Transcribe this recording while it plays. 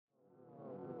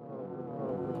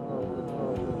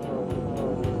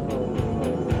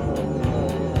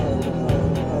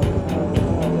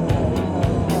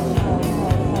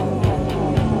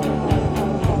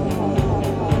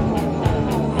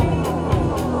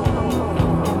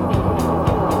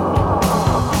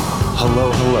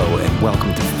hello, and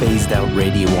welcome to Phased Out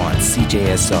Radio on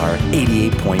CJSR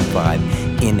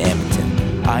 88.5 in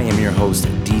Edmonton. I am your host,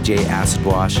 DJ Acid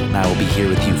Wash, and I will be here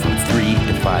with you from 3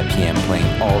 to 5 p.m.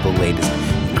 playing all the latest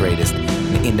and greatest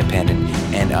in independent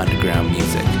and underground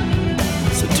music.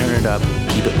 So turn it up,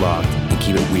 keep it locked, and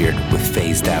keep it weird with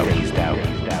Phased Out.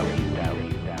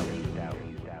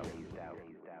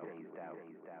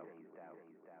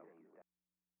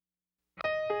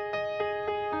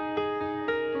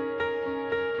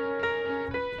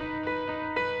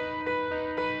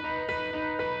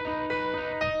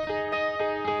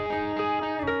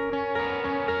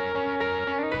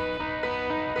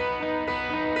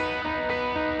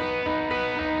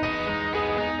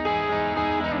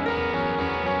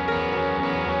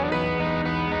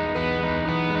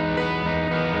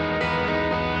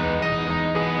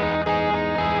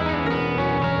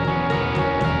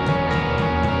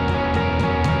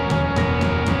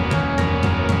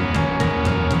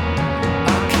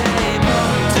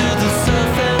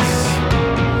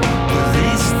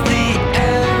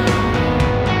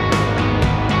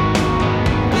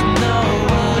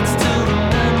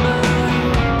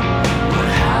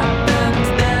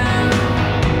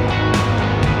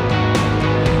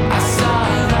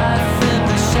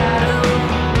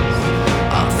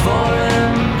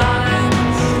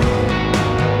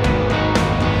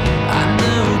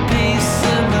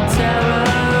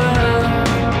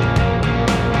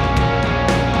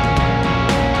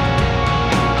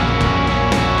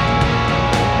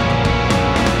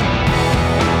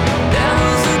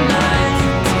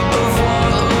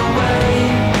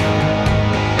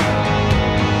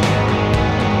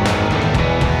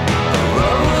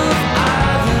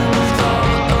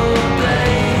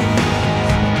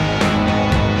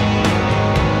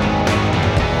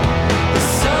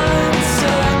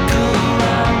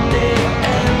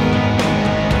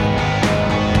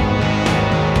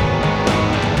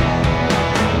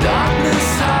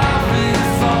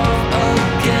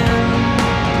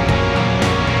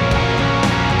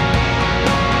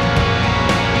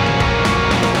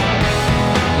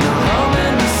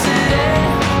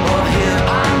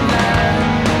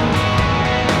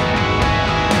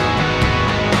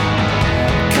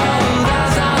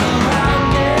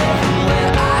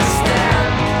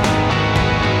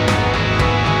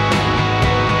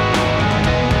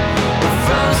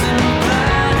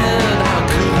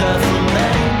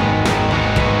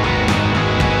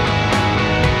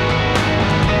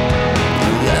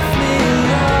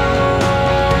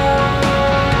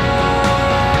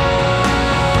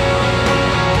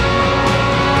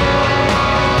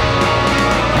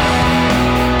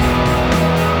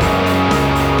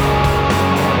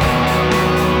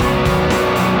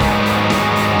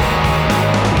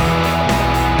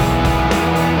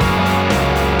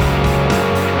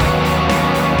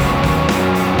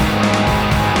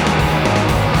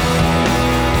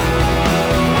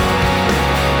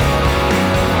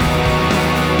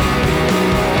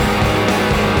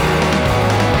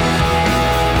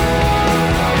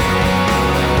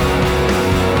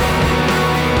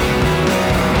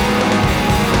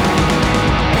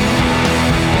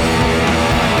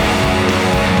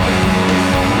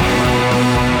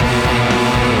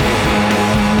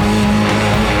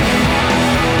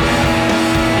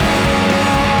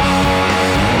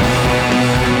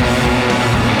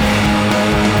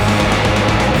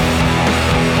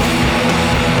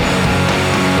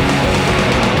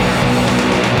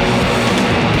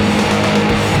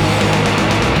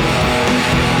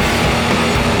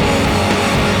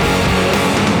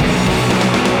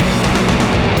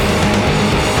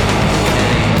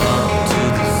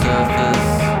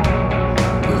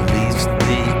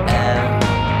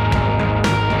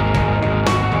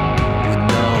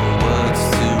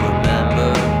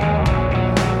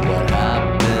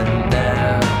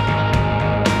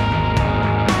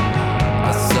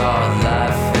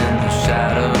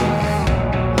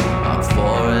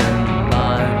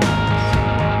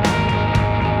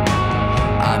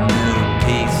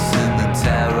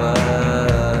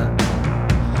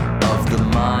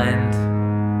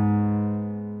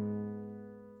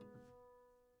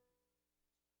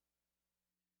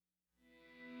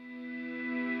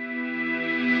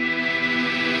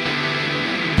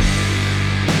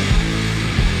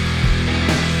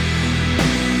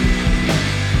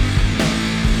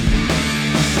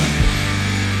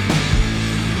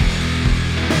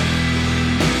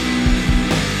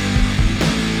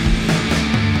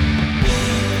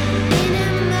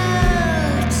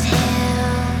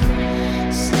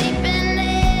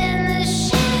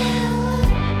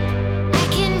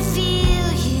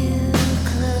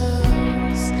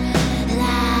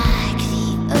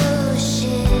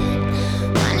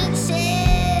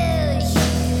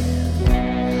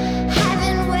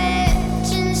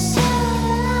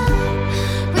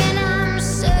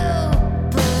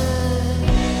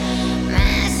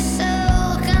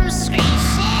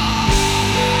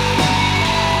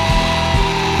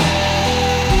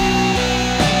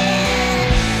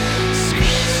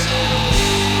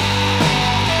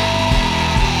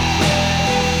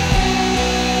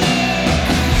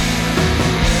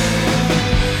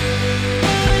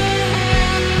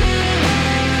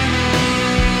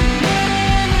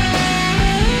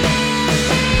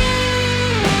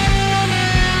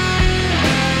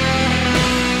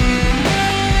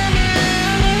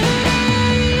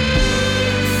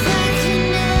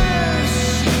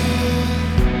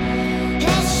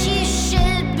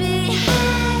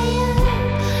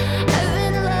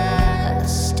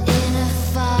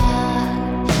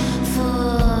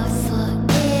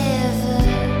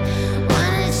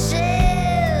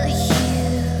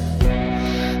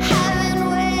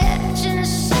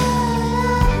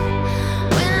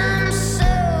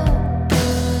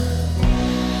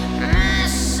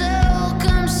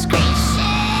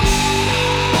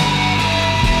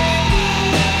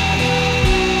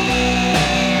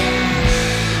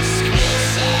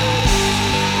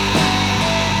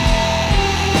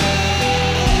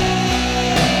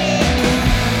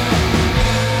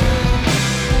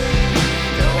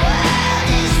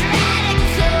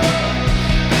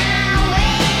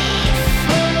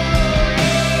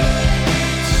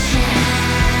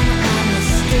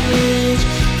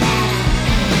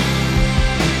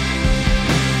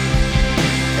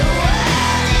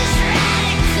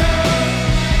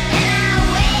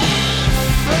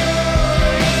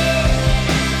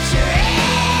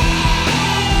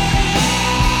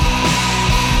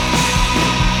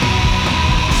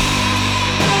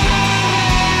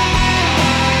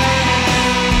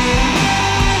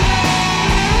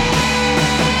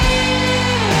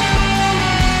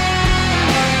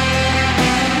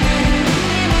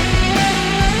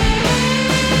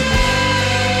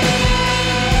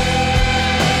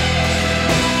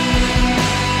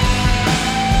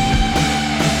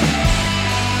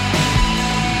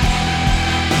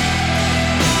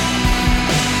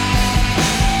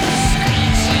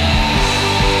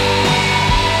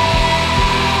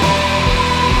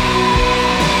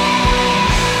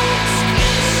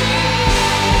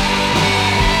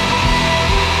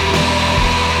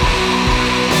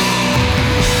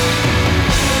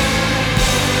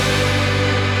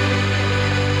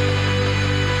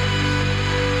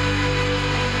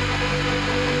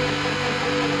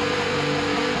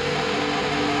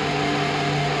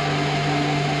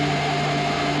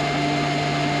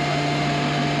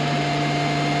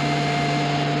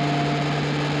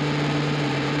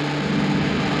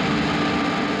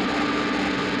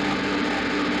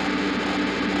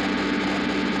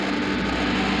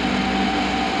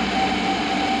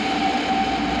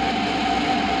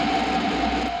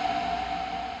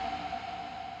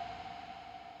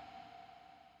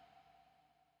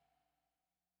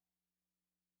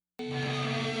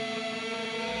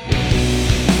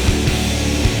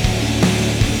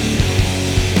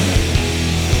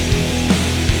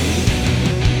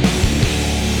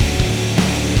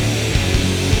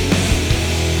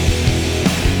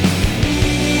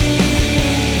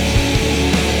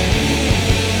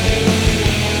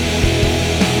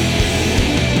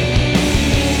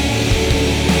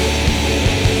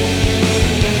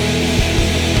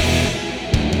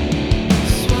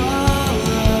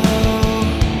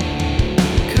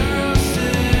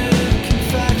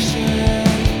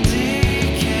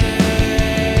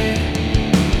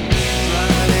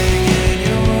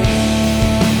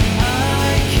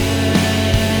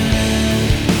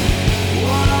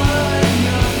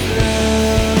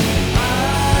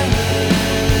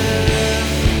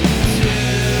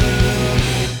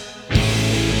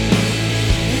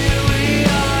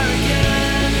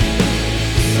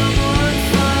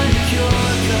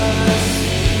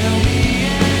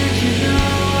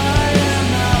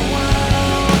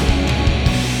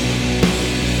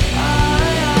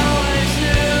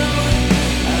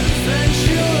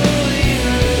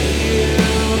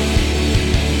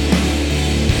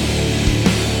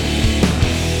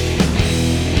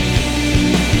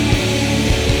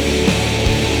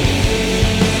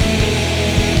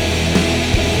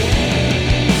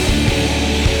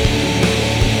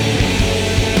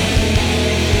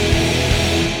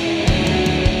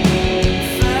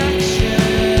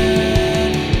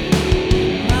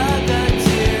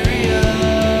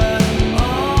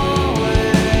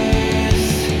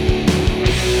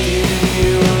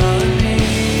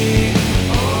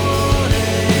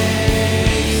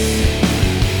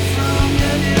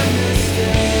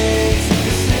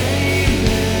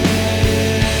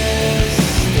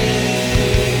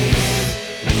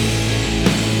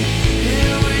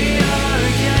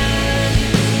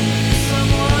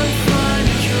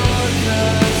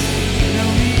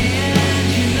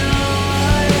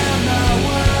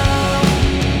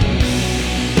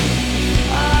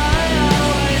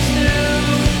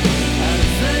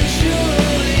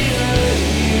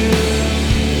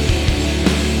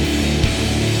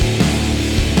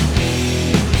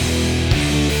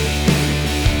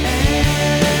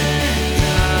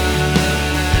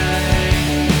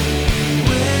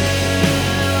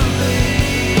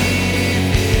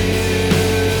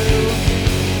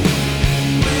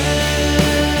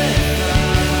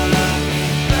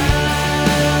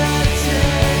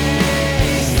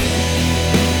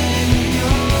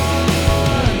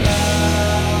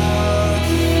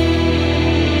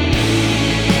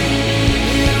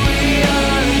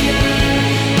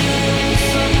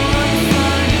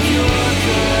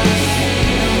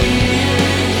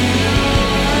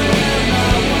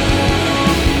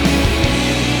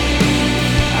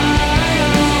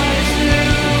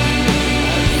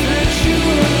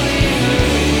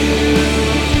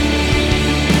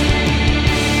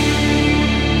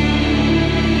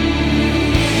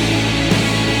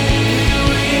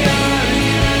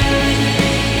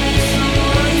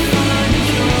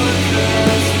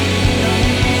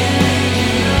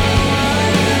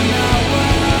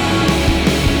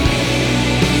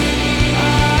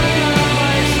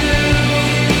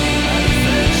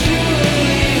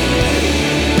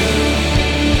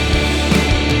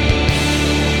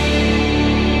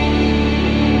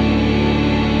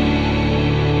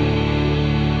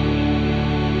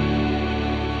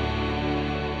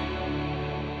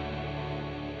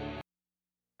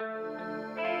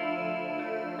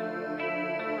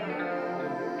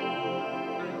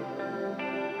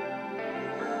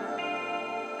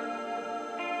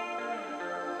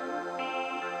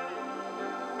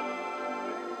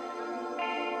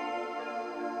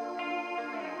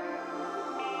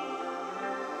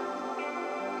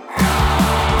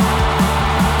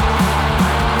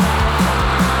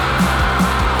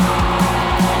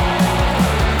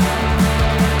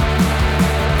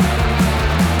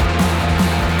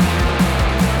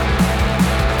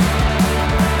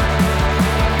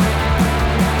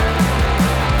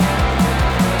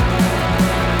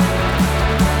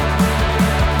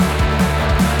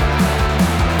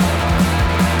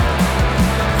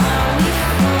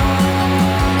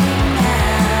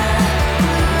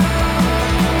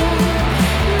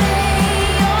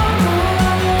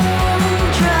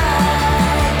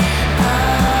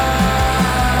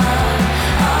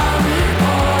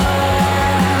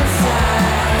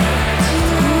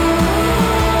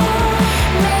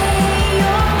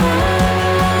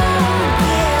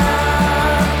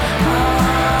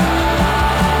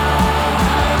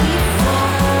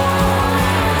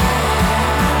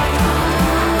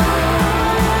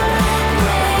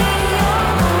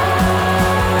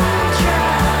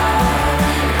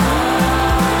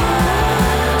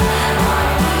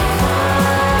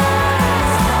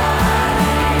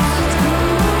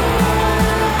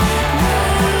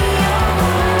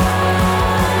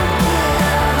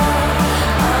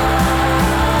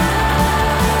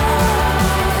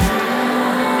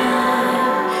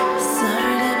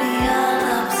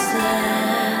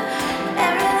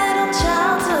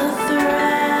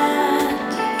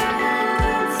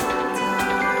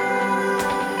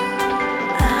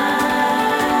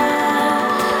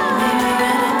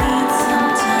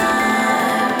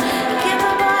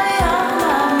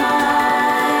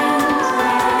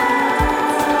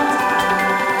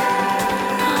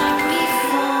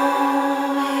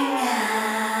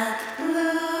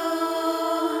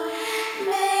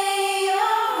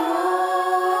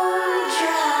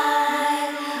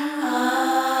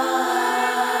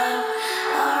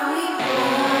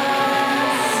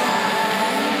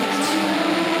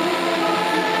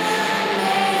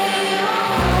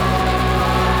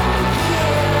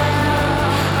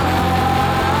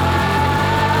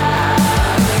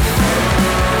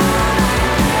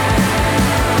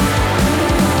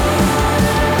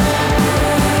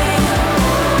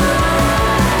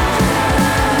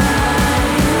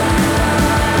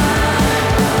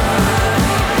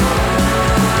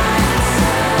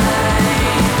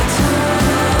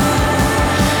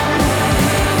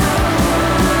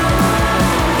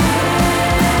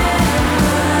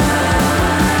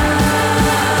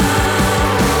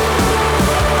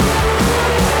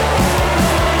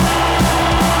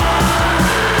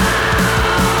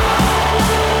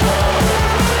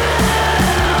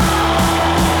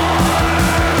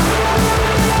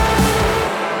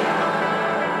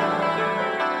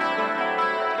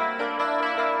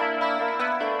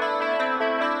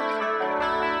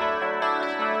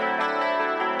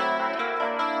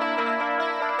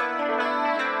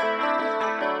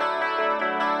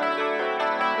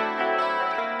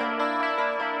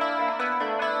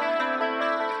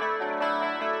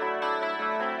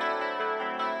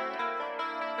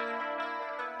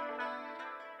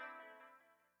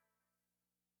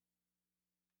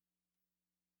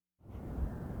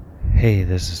 Hey,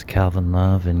 this is Calvin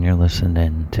Love, and you're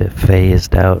listening to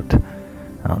Phased Out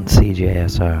on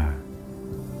CJSR.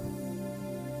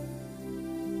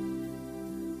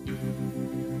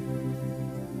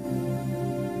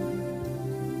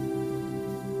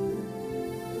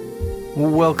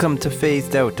 Welcome to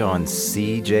Phased Out on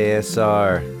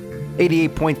CJSR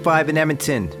 88.5 in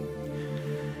Edmonton.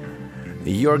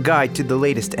 Your guide to the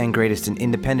latest and greatest in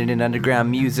independent and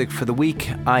underground music for the week.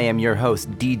 I am your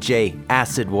host, DJ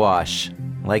Acid Wash.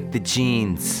 Like the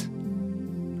jeans.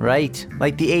 Right?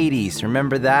 Like the 80s.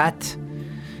 Remember that?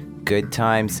 Good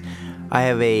times. I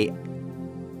have a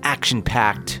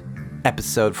action-packed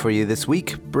episode for you this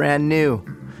week. Brand new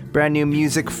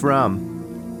music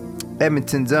from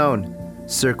Edmonton's own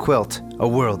Sir Quilt, a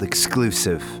world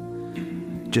exclusive.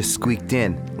 Just squeaked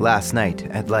in last night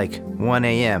at like 1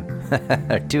 a.m.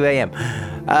 or 2 a.m.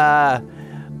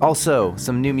 Also,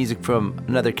 some new music from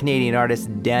another Canadian artist,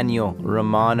 Daniel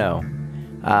Romano.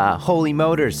 Holy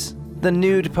Motors, The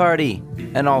Nude Party,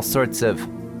 and all sorts of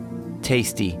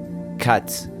tasty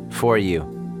cuts for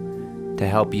you to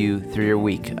help you through your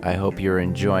week. I hope you're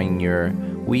enjoying your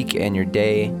week and your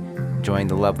day, enjoying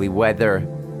the lovely weather,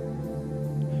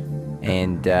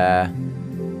 and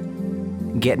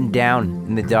getting down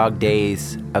in the dog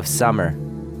days of summer.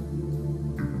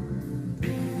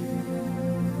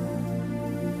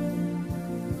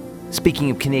 Speaking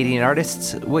of Canadian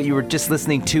artists, what you were just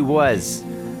listening to was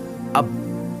a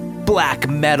black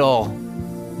metal,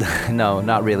 no,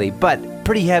 not really, but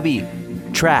pretty heavy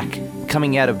track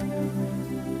coming out of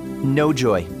No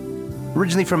Joy.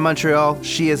 Originally from Montreal,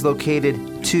 she is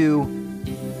located to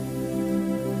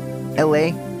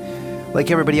LA,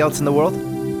 like everybody else in the world.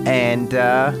 And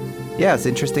yeah, it's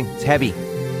interesting. It's heavy.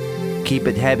 Keep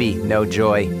it heavy, No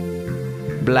Joy.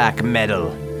 Black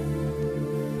metal.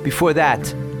 Before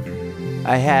that,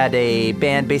 I had a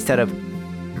band based out of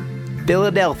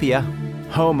Philadelphia,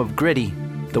 home of Gritty,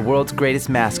 the world's greatest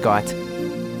mascot.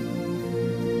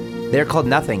 They're called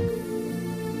Nothing.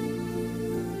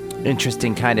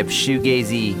 Interesting kind of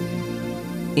shoegazy,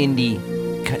 indie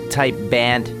type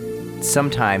band.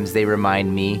 Sometimes they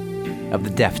remind me of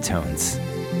the Deftones.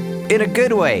 In a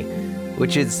good way,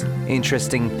 which is an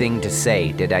interesting thing to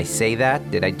say. Did I say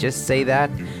that? Did I just say that?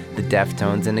 The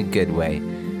Deftones in a good way.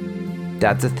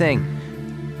 That's a thing.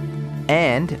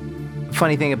 And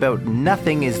funny thing about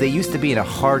Nothing is they used to be in a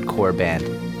hardcore band.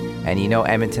 And you know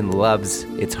Edmonton loves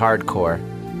its hardcore.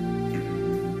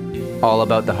 All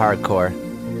about the hardcore.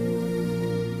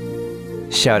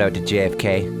 Shout out to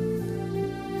JFK.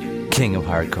 King of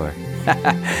hardcore.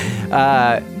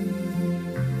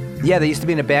 Yeah, they used to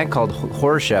be in a band called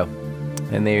Horror Show,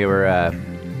 and they were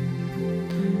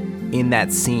in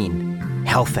that scene,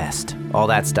 Hellfest, all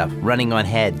that stuff, running on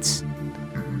heads,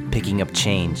 picking up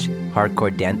change,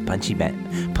 hardcore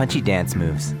punchy dance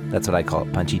moves. That's what I call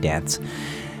it, punchy dance.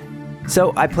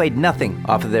 So I played Nothing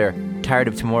off of their Tired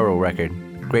of Tomorrow record,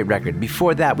 great record.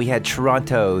 Before that, we had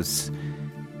Toronto's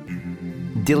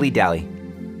Dilly Dally,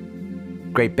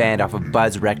 great band off of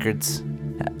Buzz Records,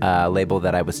 label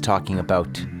that I was talking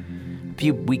about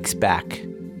few weeks back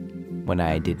when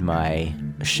I did my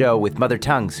show with Mother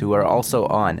Tongues, who are also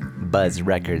on Buzz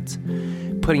Records,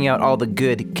 putting out all the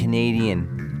good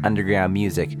Canadian underground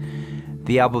music.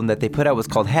 The album that they put out was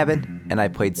called Heaven, and I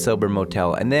played Sober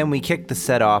Motel. And then we kicked the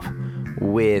set off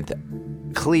with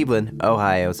Cleveland,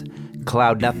 Ohio's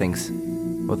Cloud Nothings,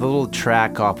 with a little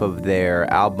track off of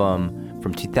their album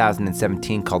from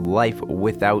 2017 called Life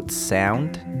Without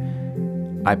Sound.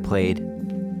 I played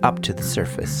Up to the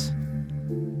Surface.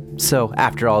 So,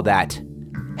 after all that,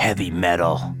 heavy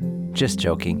metal. Just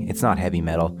joking, it's not heavy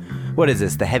metal. What is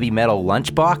this, the heavy metal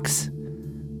lunchbox?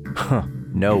 Huh,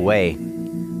 no way.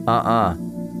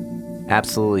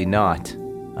 Absolutely not.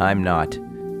 I'm not.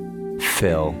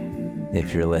 Phil,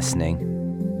 if you're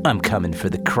listening, I'm coming for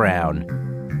the crown.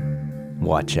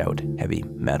 Watch out, heavy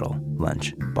metal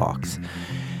lunchbox.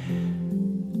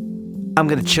 I'm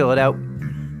gonna chill it out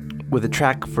with a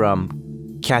track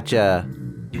from Katja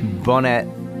Bonnet.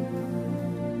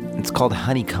 It's called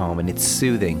Honeycomb, and it's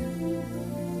soothing.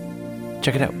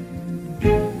 Check it out.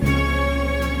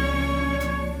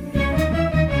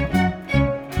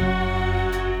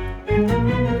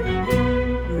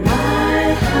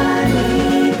 My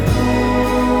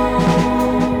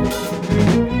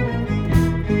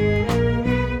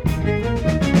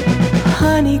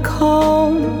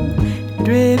honeycomb,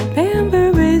 drip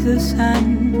amber rays of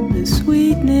sun, the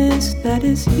sweetness that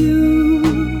is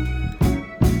you.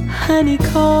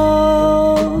 Honeycomb,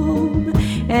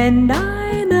 and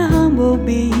I the humble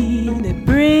bee that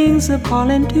brings the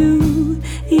pollen to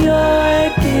your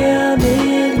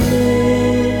gilded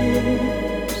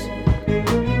lips.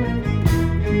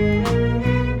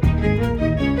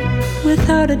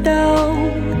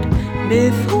 doubt.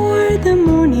 Before the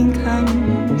morning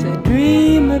comes, I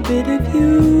dream a bit of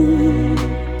you.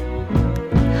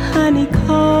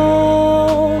 Honeycomb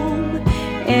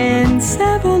and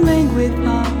several languid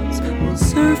thoughts will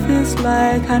surface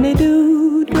like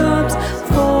honeydew drops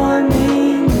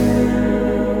forming you.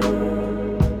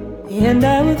 And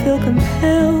I will feel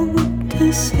compelled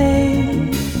to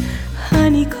say,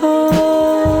 honeycomb,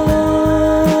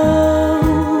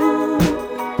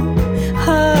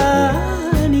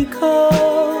 honeycomb,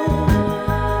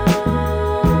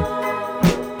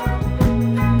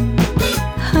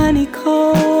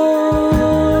 honeycomb,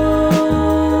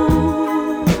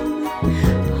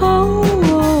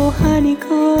 oh,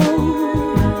 honeycomb.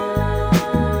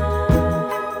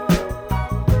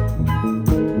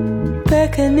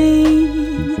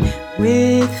 Beckoning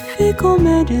with fickle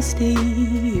majesty,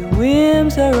 your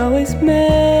whims are always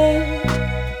met.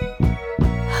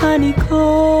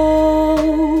 Honeycomb,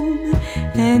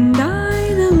 and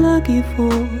I the lucky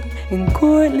fool in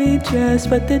courtly dress,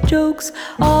 but the jokes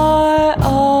are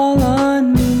all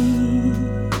on me.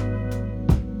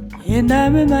 And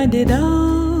I'm reminded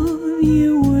of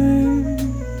your words.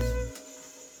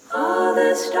 All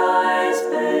the stars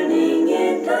burning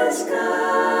in the sky.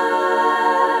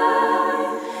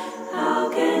 How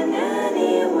can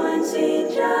anyone see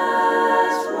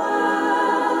just one?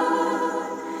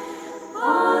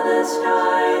 All the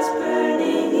stars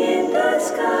burning in the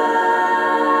sky.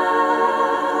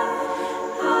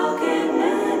 How can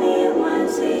anyone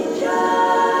see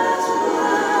just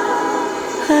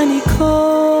one?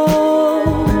 Honeycomb.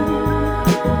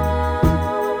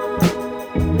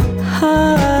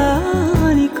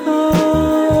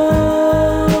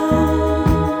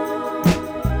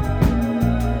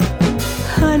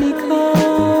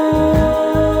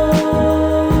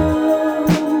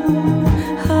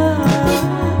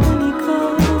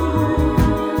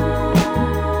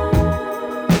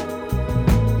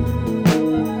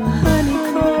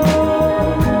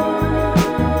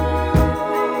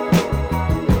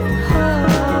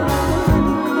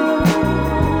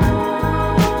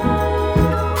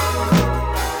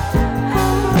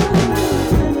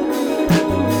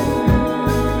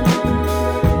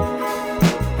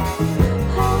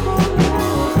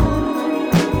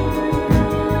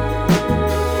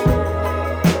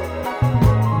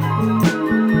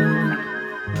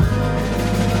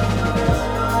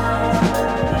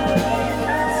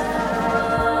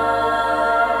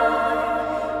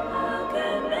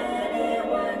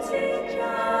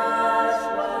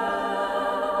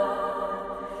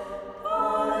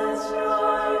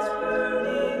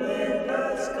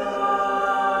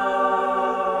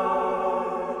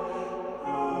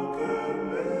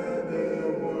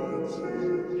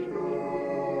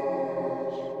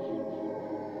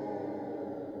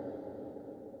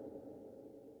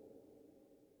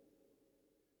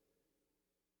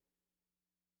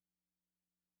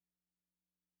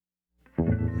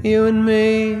 You and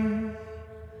me,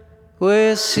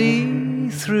 we're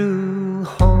see-through,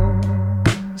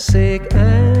 homesick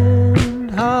and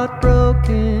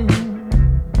heartbroken.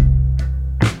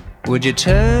 Would you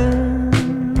turn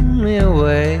me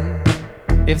away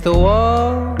if the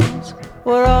walls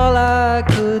were all I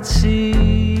could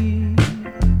see?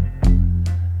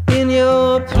 In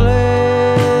your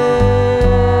place,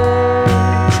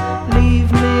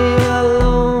 leave me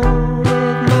alone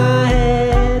with my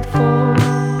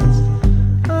headphones.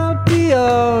 I'll be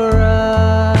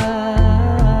alright.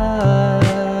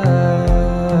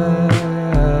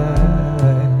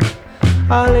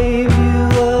 I'll leave you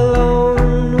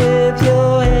alone with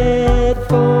your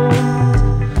headphones.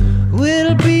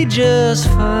 We'll be just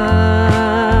fine.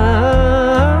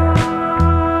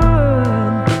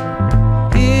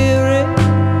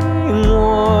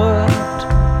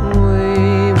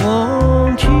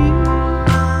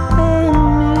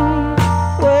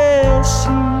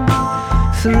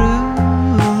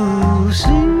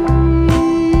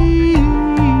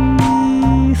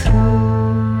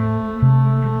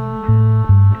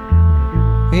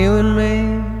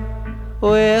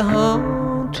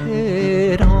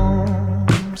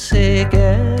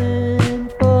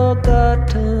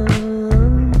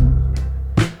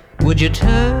 Would you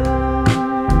turn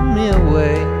me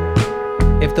away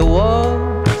if the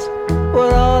walls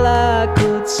were all I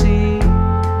could see?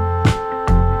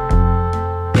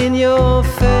 In your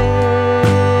face,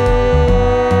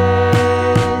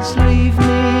 leave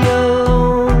me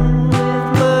alone with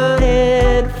my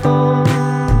headphones.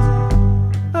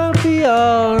 I'll be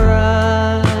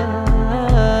alright.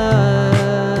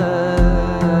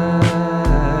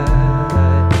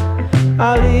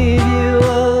 I'll leave you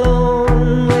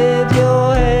alone with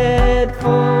your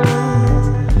headphones.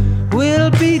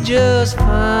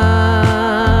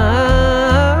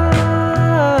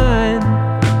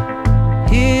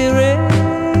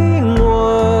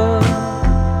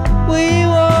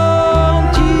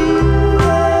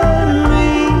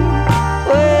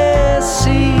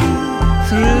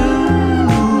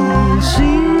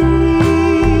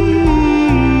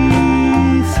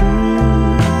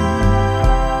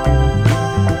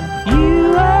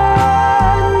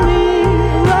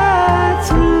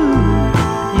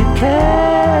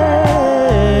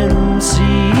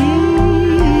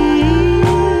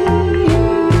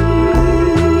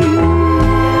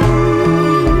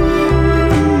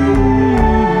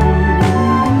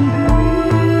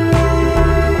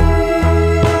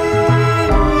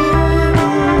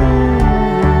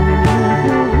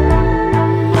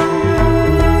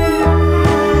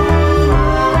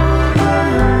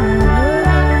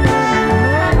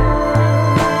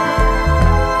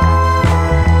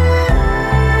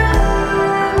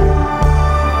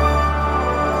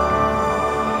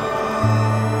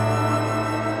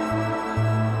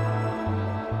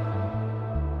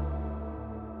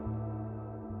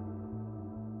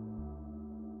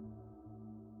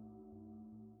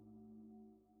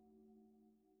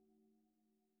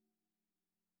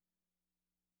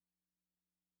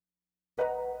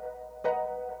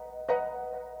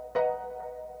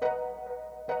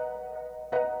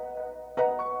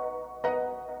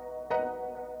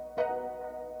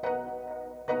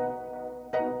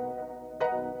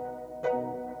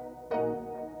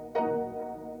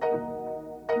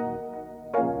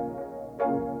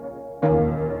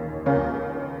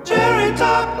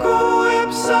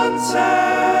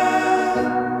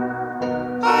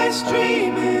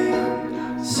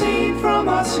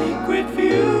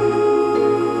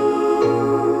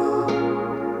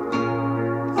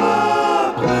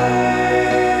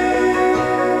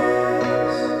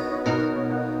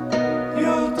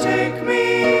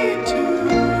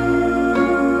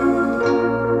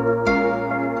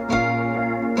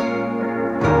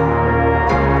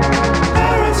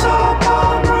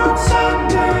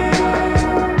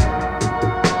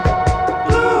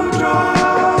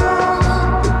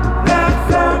 That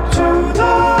float to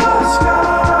the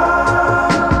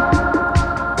sky.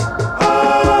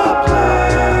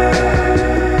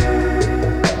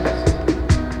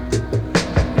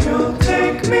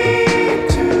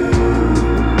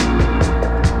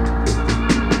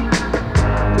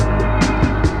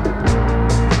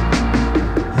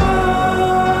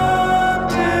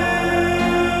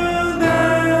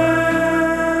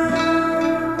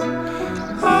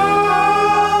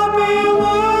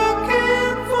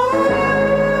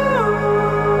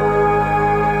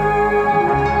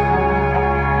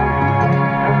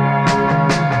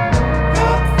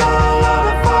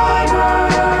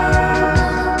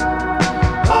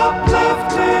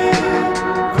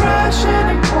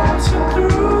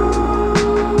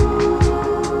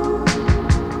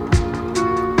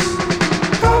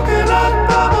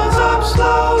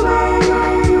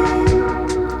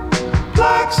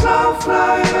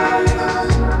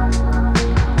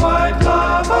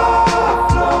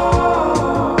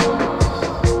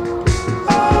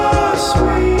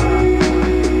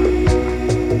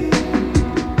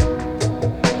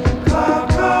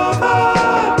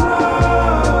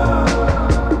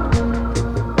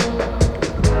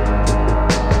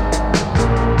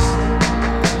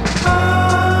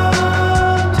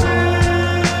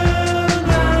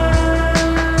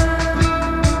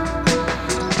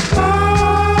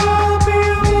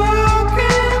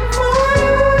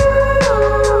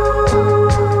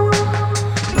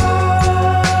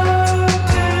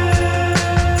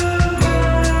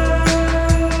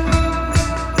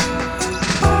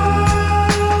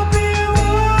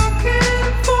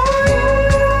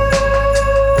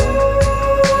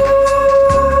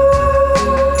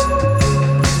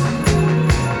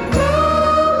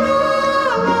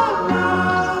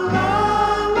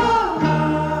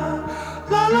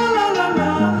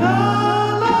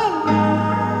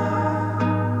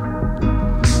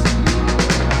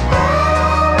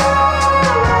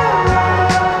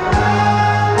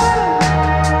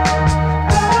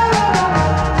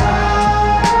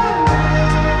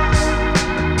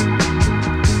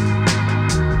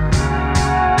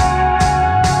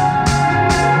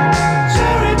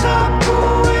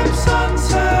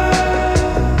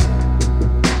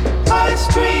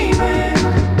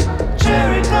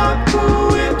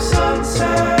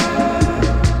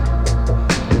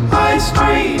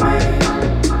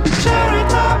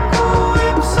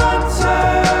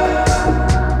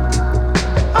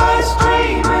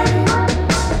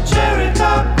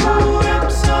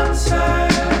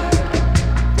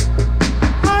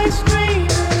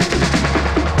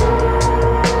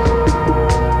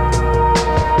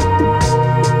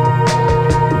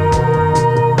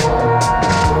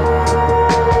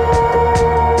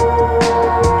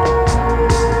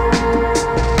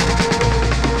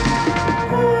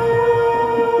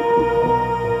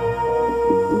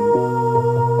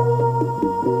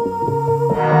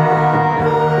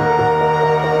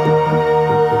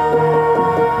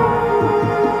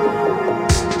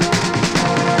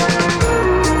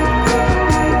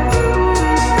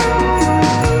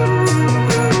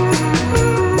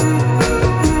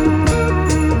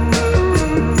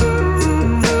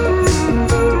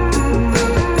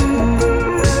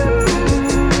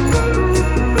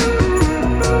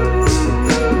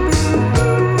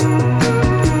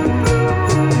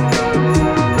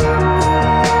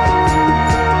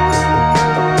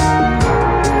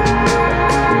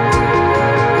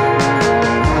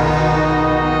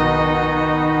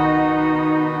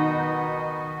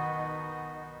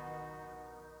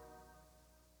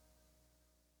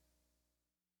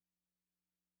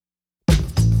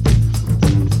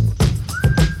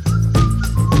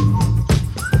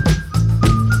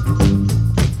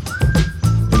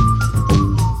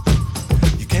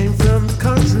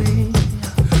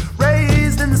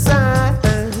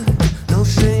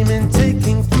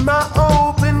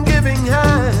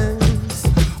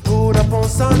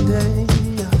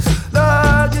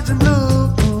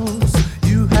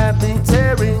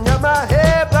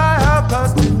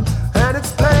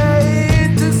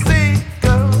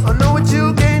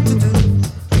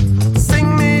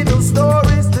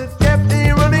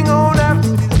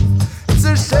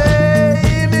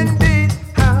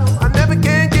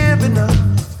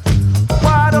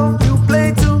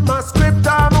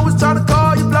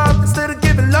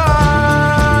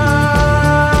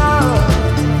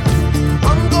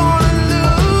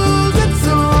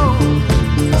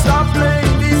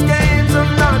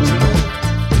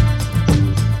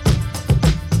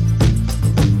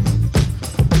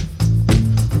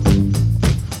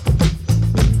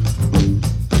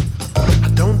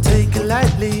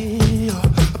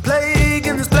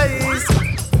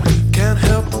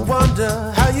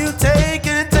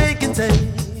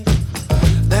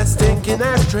 stinking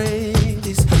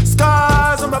ashtrays,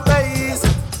 scars on my face.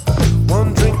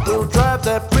 One drink will drive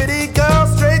that pretty girl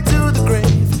straight to the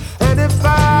grave. And if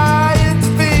I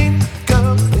intervene,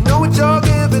 come, you know what you're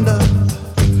giving up.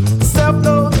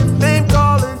 Self-loathing,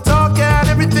 name-calling, talk and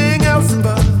everything else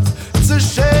above. It's a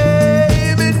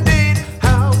shame indeed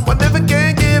how I never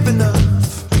can give enough.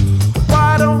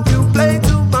 Why don't you play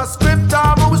to my script?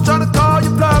 I'm always trying to call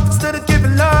you bluff instead of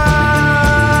giving love.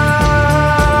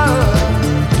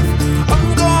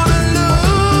 I'm gonna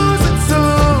lose it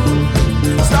soon.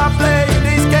 Stop playing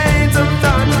these games, I'm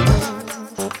done.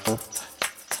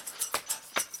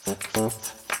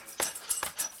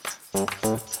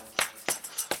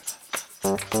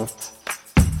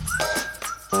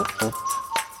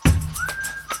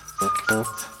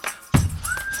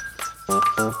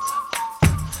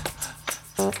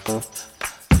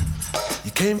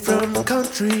 You came from the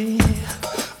country,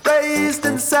 raised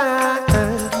in sand.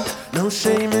 No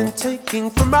shame in taking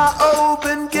from my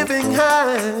open giving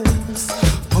hands.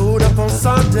 Pulled up on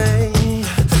Sunday,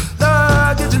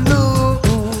 luggage and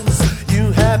news.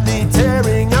 You had me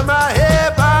tearing out my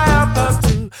hair by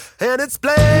 2:30. And it's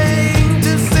plain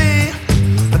to see,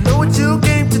 I know what you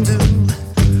came to do.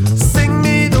 Sing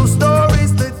me those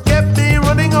stories that kept me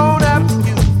running on after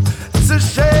you. It's a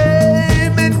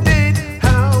shame indeed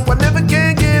how I never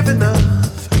can give enough.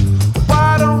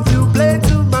 Why don't you play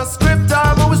to my script?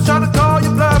 I'm always trying to call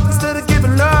you bluff instead of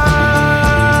giving love.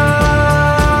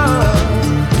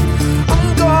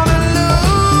 I'm gonna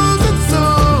lose it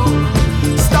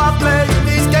soon. Stop playing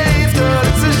these games, girl,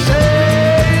 it's a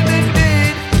shame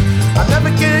indeed. I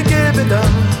never can give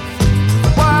enough.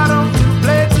 Why don't you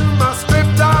play to my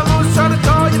script? I'm always trying to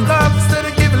call you bluff instead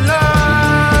of giving love.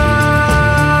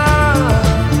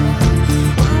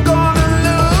 I'm gonna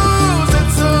lose it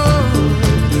soon.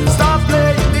 Stop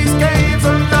playing these games,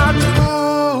 I'm not the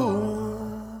fool.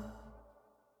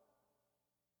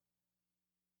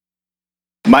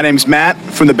 My name's Matt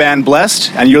from the band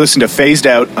Blessed, and you're listening to Phased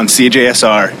Out on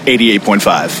CJSR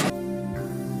 88.5.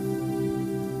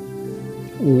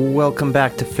 Welcome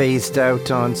back to Phased Out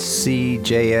on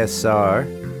CJSR.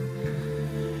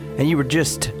 And you were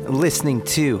just listening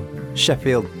to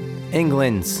Sheffield,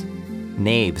 England's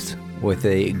Knaves with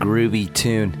a groovy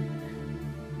tune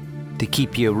to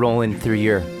keep you rolling through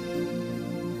your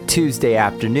Tuesday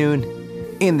afternoon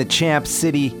in the champ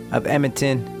city of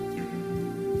Edmonton.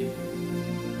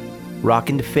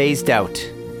 Rockin' to Phased Out,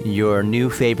 your new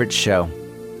favorite show.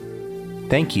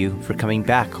 Thank you for coming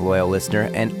back, loyal listener,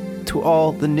 and to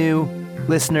all the new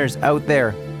listeners out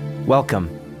there, welcome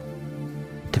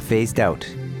to Phased Out.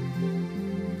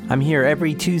 I'm here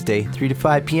every Tuesday, 3 to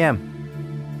 5 p.m.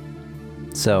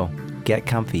 So, get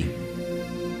comfy.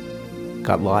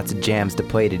 Got lots of jams to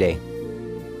play today.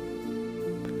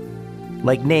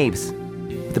 Like Knaves,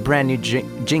 the brand new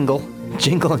jingle.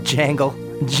 Jingle jangle.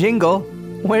 Jingle?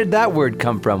 Where'd that word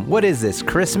come from? What is this?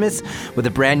 Christmas with a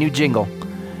brand new jingle.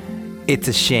 It's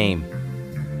a shame.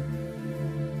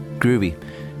 Groovy.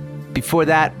 Before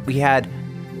that, we had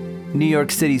New York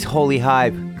City's Holy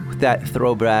Hive with that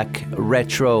throwback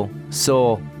retro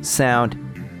soul sound.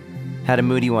 Had a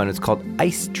moody one. It's called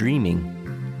Ice Dreaming.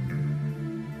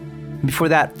 Before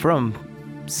that, from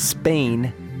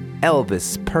Spain,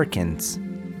 Elvis Perkins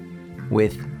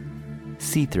with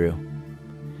See Through.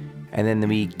 And then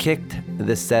we kicked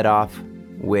the set off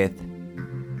with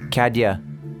Kadya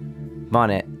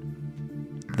Bonnet,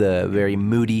 the very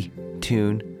moody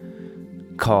tune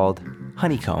called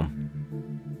Honeycomb.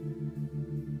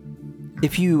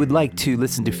 If you would like to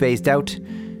listen to Phased Out,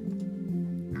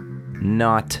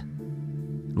 not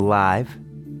live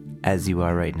as you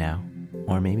are right now,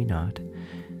 or maybe not,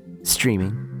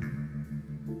 streaming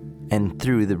and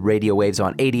through the radio waves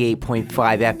on 88.5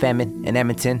 FM in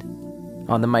Edmonton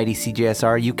on the mighty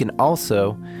CJSR, you can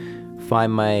also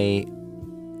find my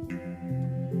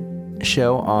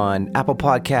show on Apple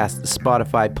Podcasts,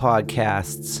 Spotify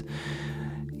Podcasts.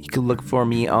 You can look for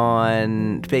me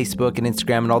on Facebook and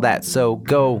Instagram and all that. So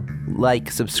go like,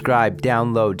 subscribe,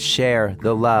 download, share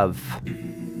the love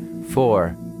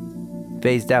for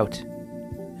Phased Out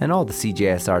and all the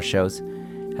CJSR shows,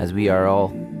 as we are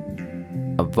all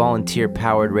a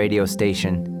volunteer-powered radio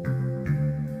station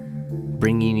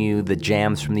bringing you the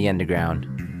jams from the underground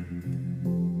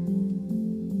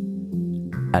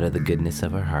out of the goodness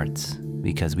of our hearts,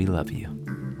 because we love you.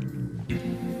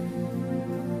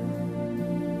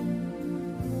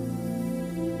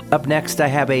 Up next, I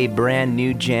have a brand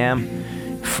new jam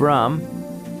from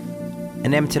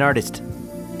an Edmonton artist,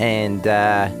 and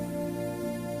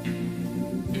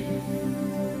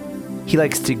he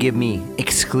likes to give me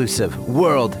exclusive,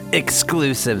 world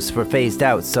exclusives for Phased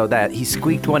Out, so that he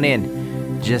squeaked one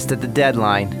in just at the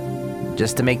deadline,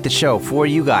 just to make the show for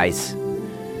you guys.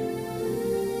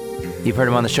 You've heard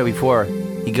him on the show before.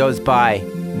 He goes by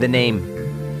the name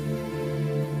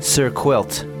Sir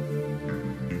Quilt.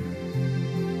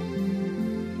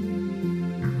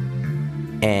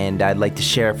 And I'd like to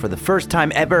share for the first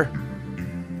time ever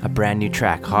a brand new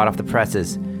track, hot off the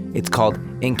presses. It's called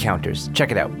Encounters.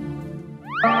 Check it out.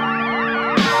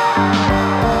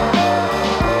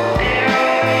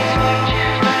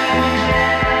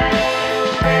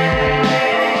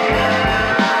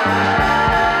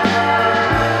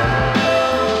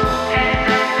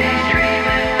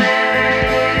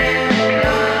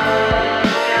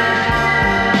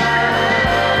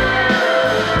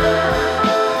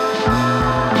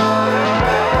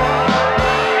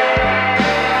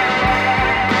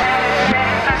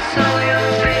 I saw your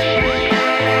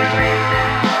face.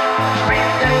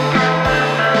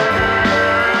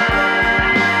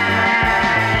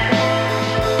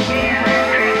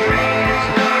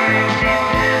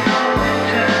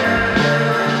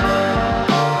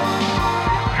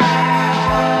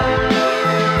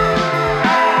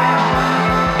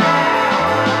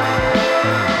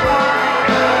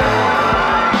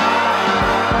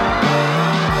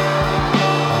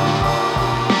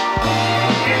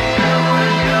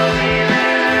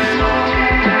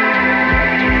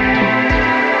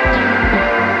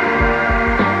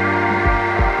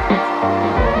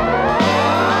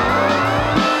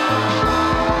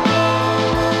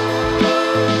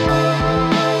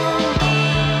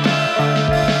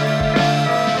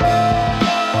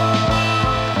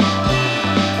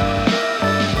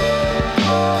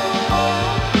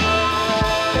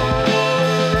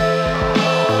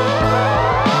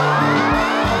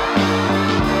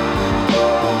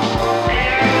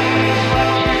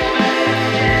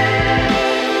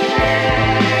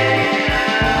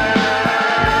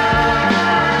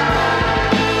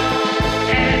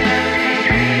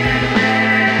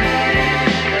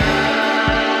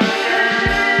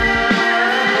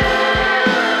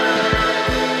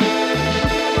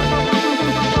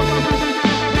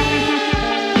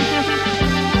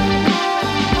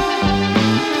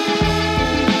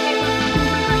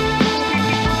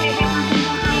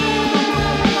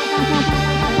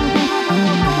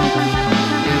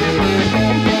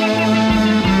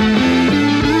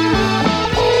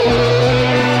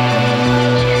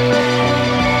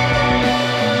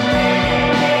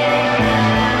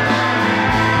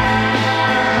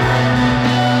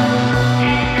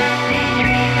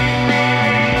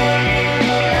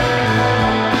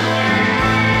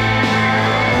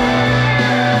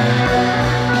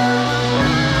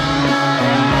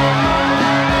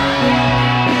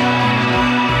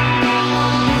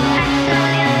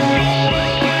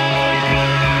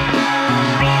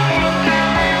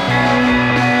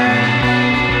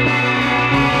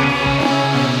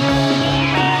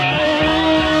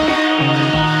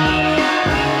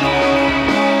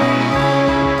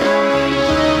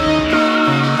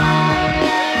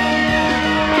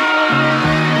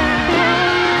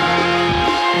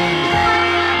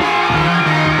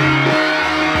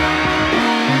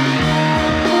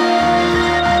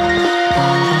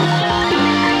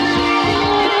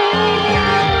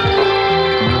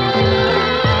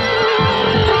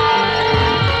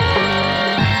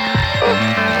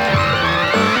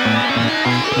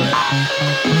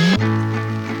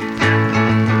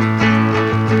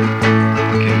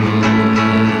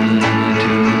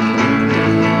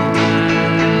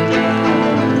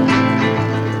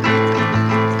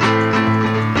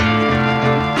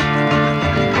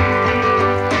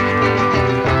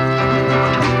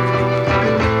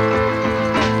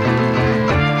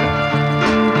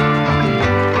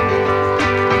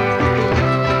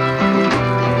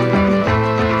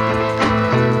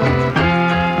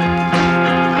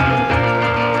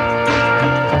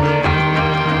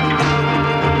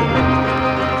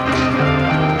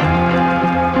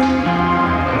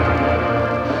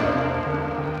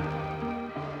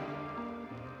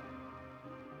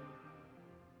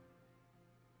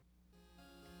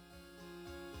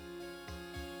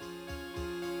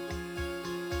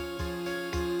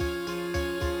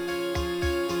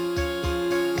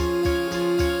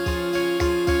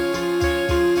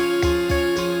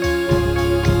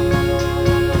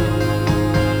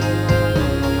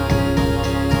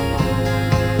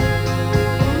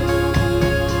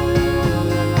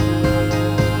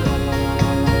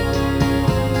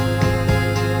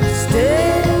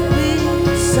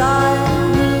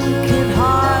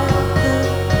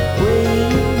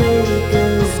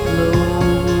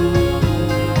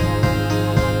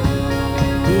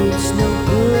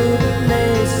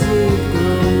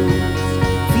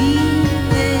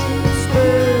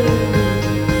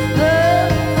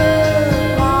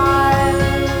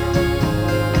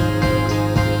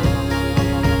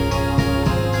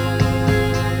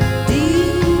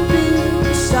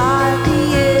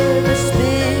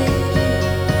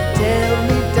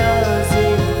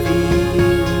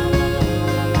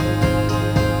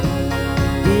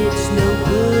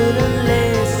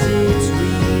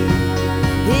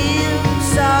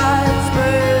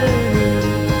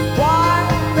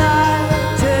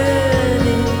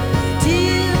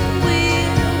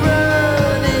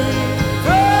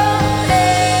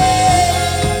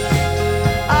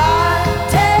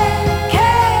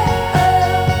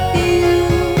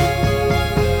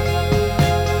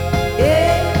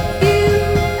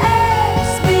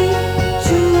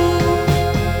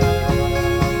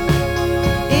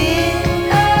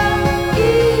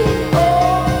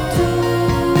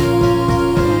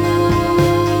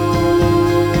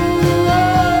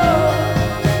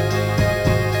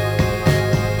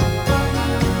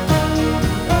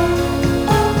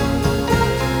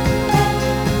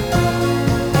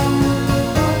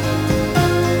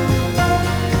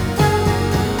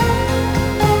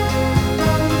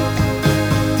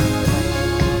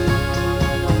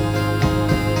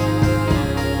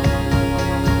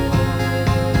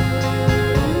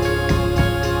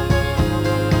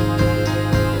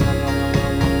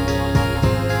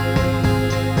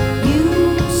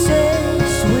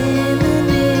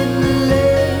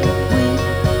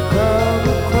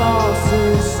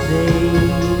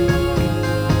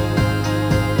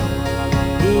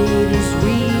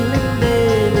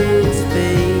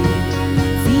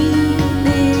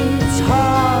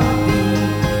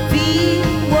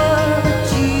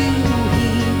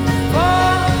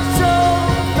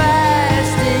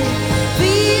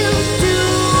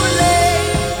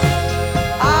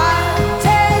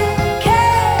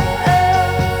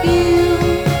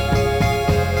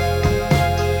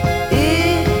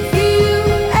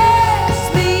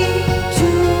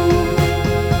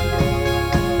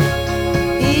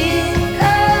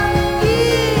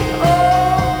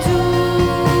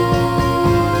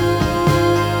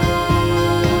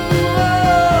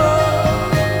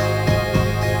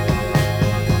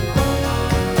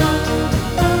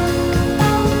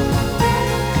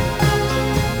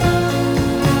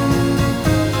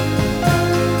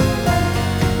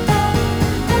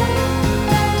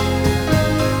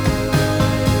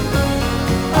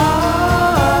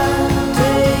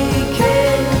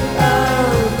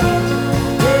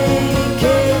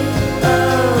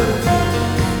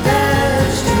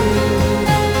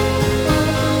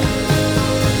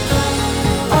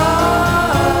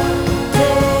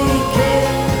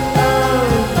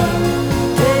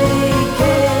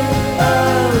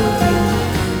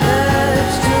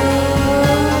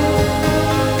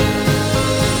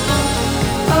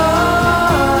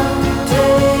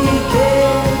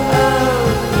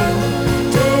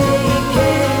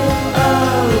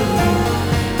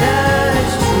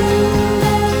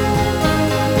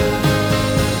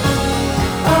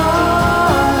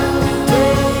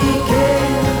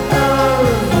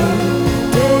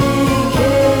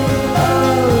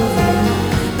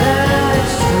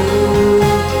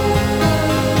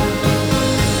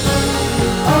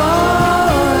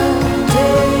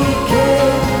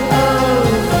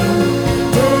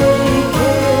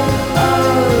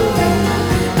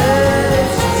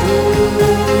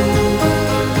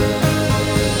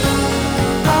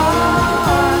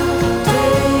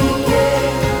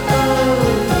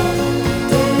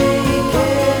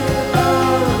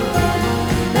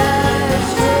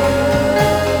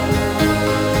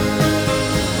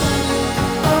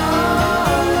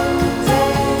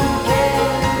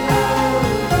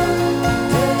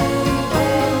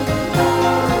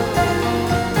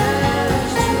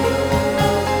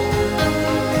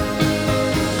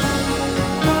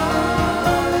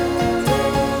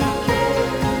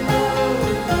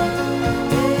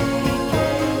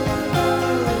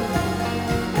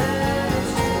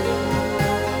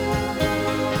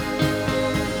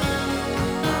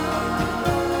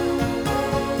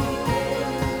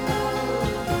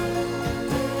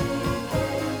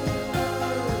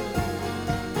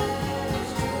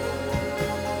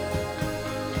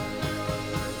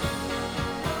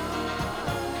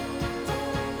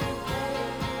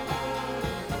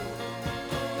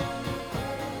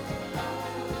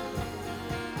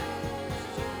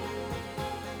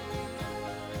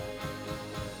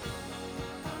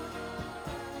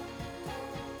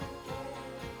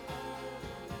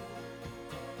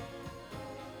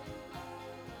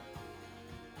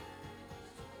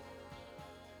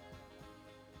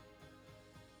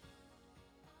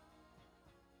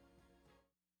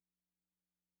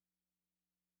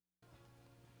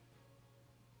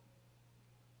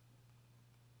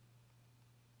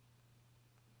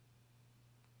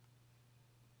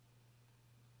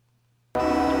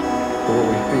 for what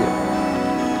we feel.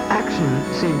 Action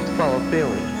seems to follow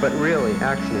feeling, but really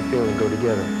action and feeling go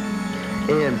together.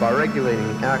 And by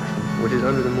regulating action, which is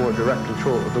under the more direct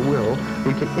control of the will,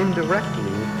 we can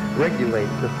indirectly regulate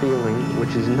the feeling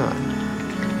which is not.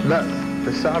 Thus,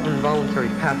 the sovereign voluntary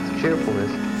path to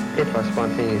cheerfulness, if our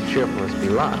spontaneous cheerfulness be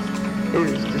lost,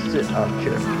 is to sit up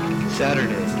cheerful.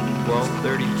 Saturday,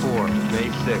 12:34, May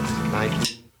 6,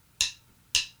 19...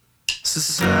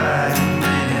 Society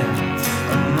man,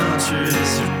 a mantra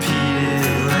is repeated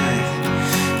life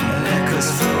and echoes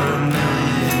for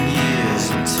 1,000,000 years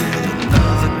until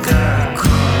another guy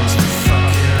comes to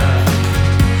fuck it up.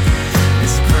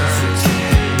 It's perfect to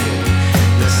hate it,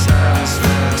 the silence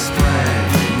will explain.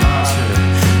 The mantra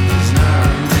does not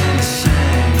remain the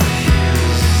same, but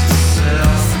here's the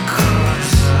self that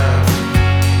covers up.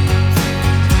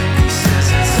 He says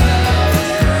it's out,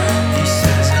 he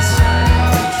says it's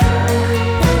out.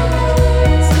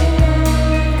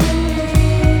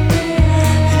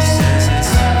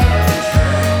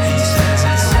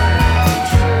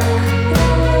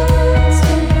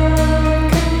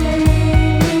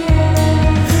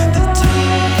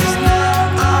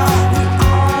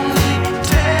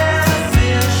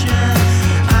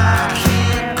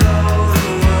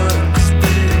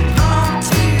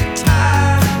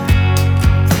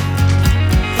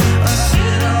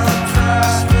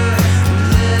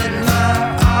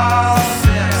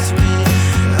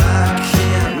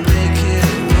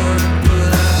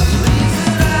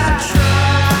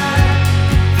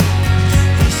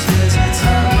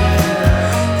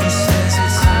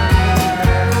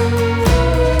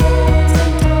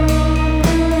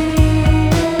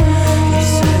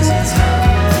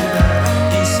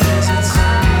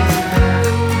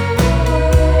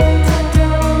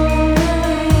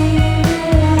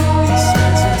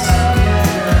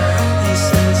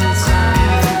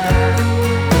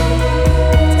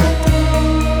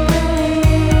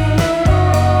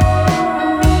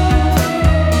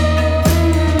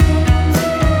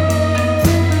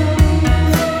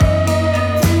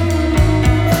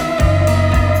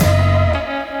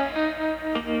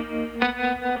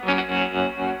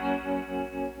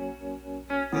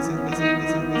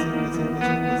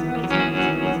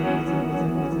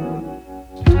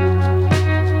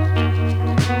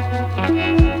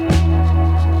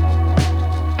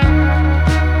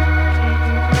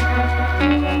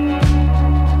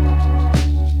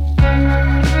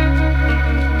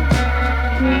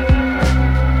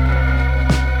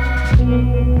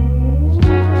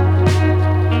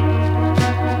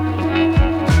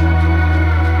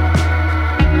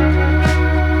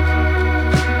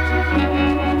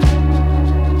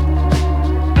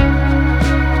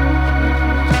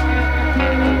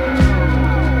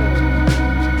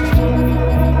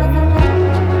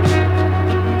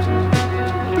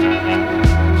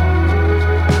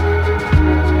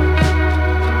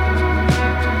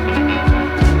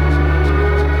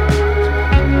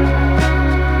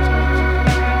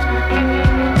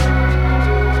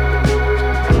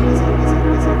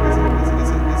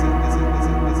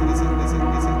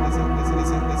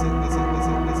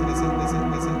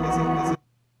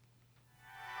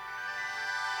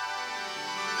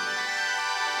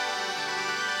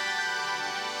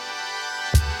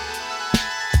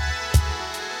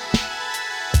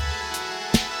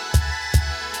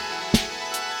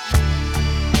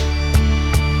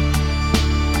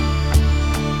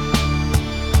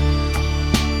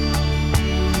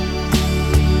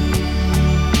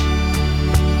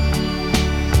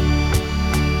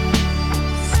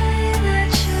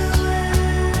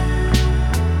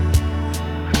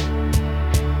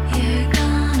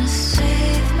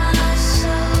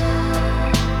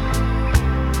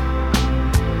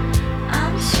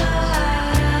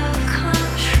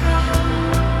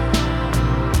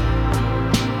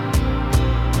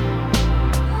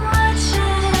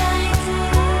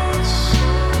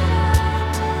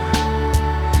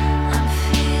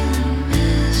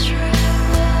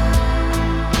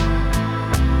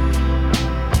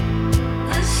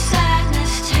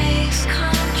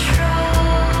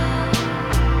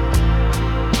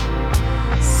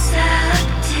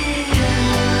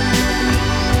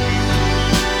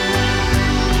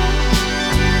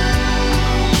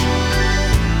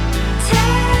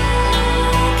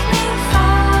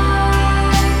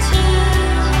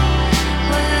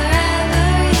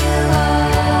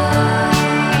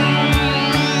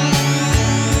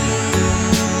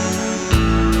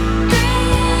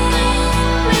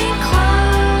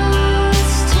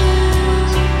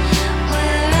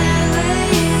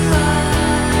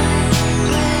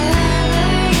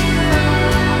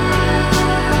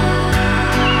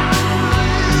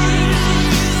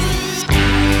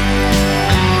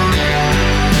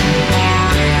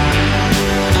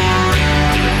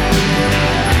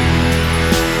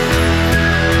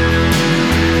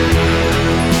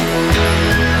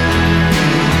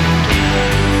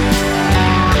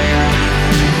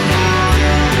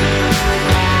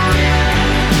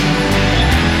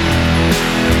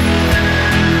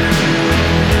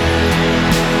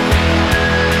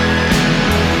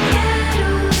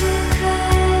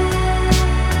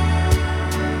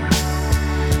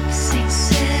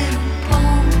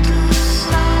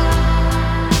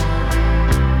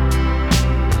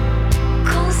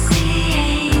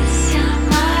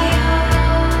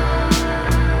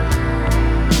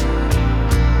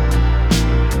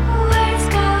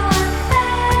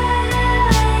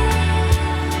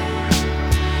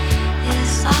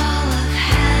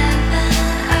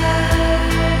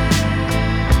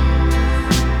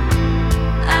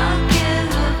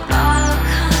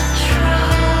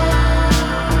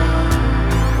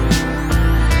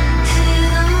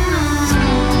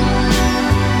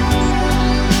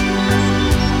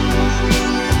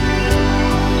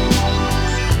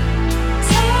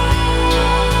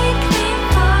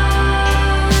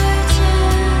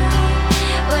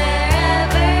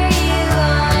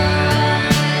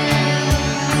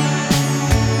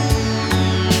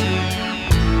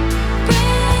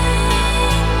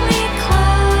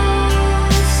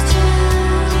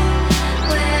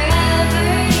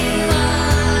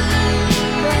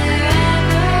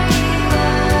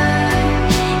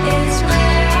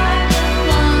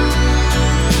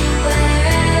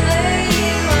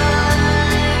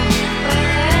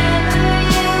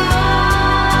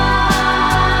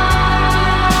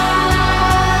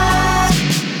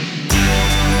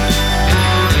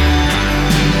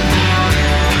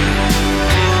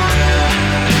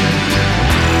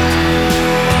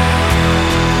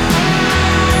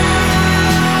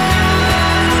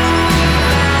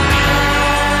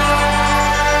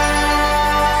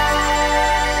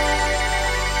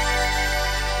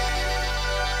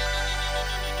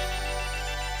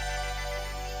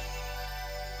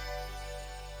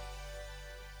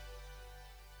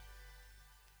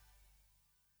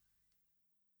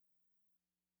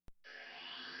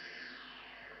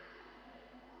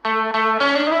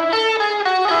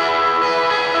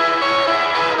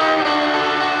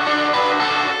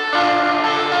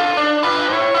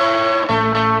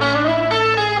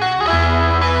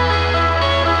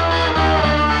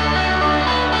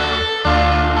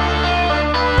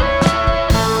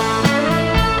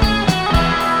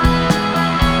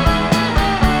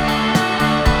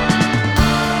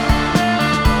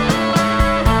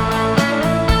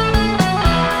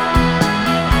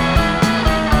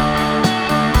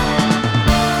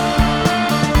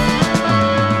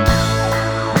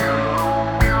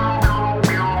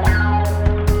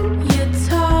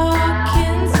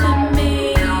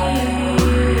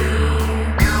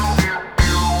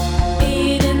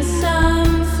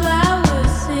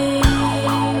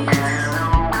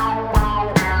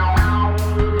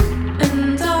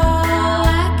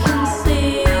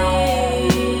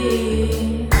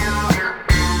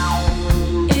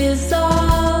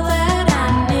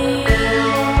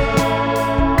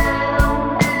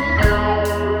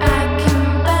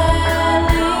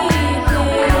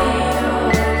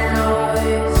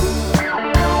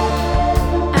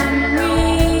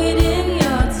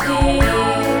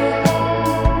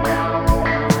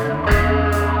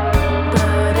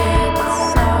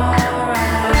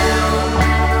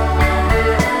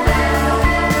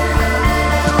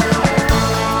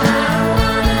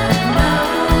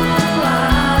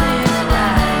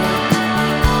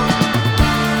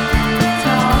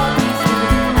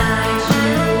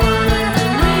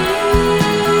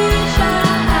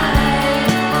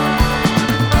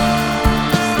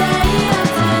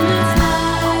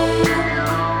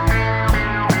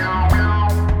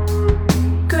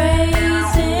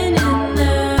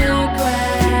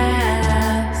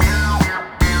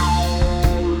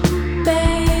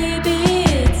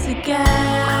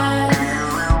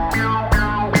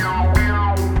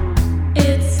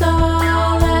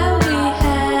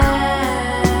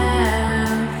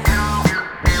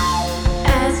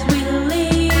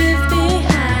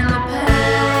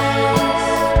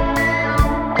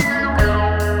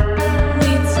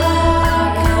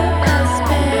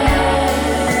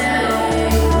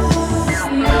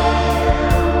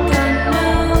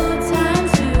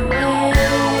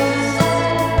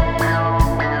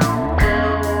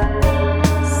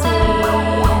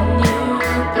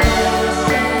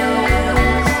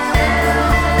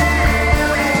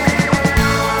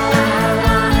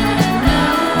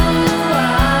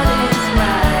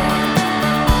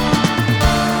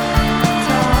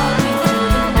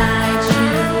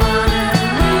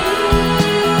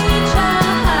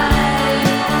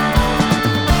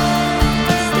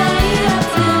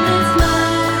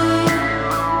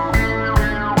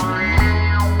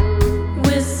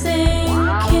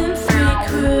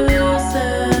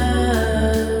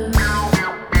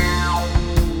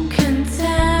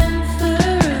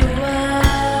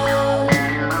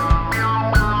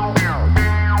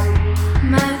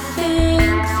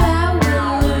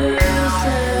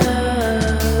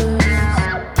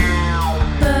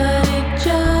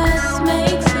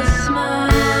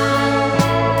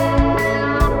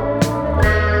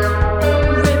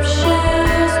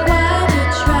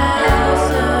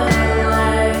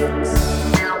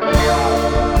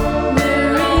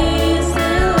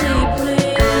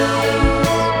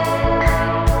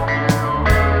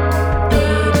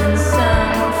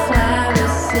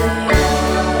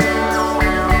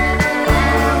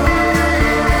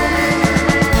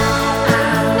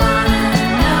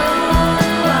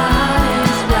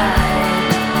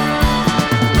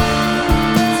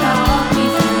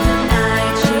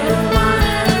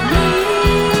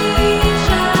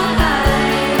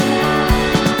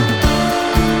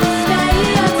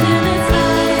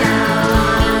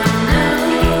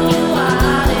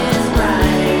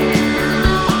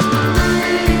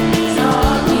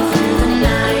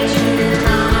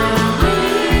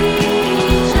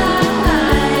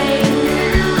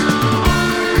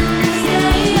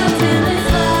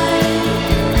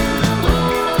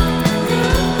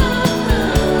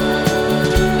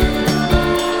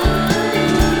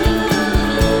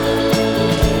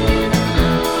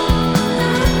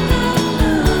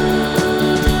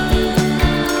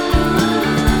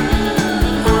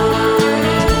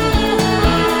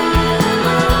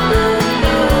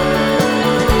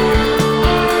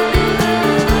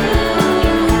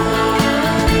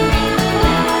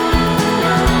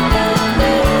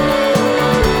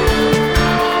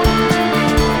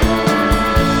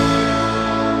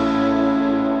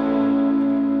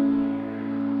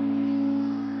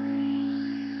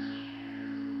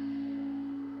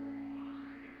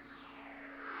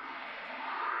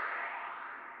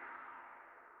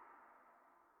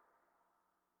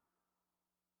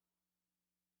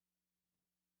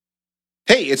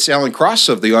 Hey, it's Alan Cross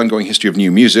of the Ongoing History of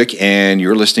New Music, and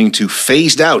you're listening to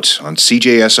Phased Out on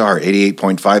CJSR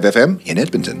 88.5 FM in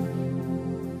Edmonton.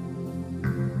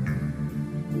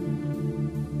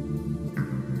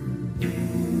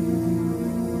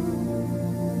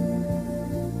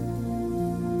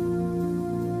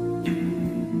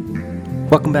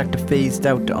 Welcome back to Phased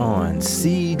Out on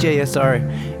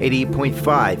CJSR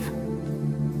 88.5.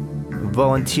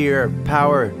 Volunteer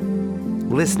powered,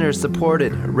 listener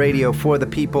supported radio for the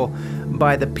people,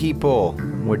 by the people.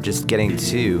 We're just getting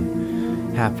to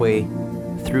halfway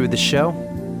through the show.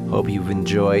 Hope you've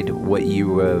enjoyed what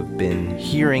you have been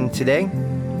hearing today,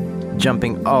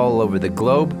 jumping all over the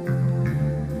globe.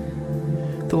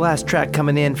 The last track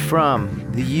coming in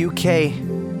from the UK.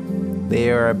 They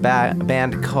are a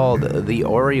band called The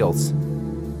Orioles,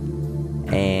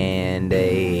 and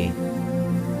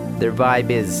their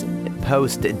vibe is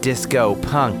post-disco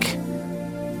punk,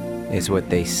 is what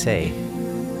they say,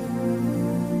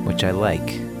 which I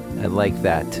like. I like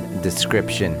that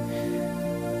description.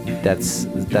 That's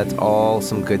all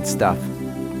some good stuff.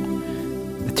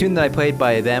 The tune that I played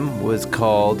by them was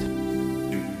called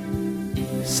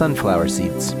Sunflower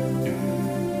Seeds.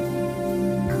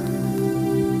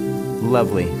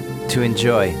 Lovely to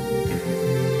enjoy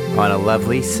on a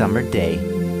lovely summer day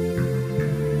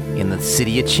in the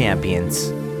City of Champions,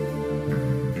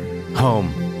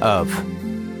 home of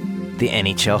the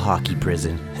NHL hockey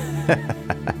prison.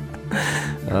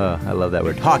 Oh, I love that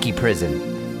word. Hockey prison.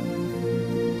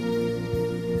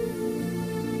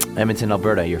 Edmonton,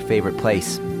 Alberta, your favorite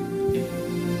place.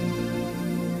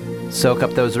 Soak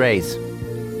up those rays.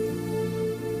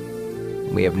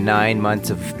 We have 9 months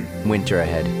of winter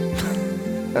ahead.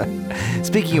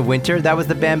 Speaking of winter, that was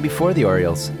the band before the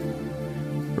Orioles.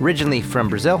 Originally from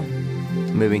Brazil,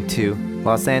 moving to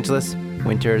Los Angeles.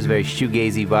 Winter is very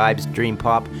shoegazy vibes, dream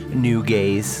pop, new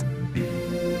gaze,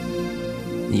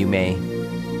 you may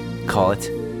call it.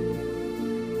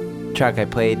 The track I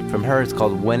played from her is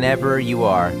called Whenever You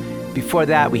Are. Before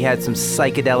that, we had some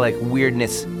psychedelic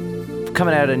weirdness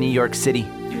coming out of New York City,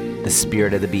 the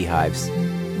Spirit of the Beehives.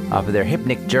 Off of their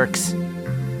Hypnic Jerks,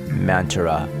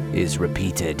 Mantra is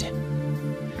Repeated.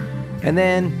 And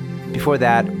then, before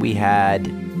that, we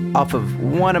had, off of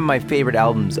one of my favorite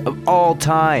albums of all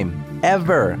time,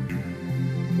 ever.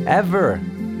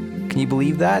 Can you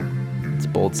believe that? It's a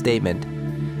bold statement.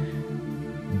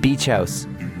 Beach House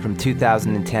from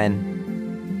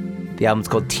 2010. The album's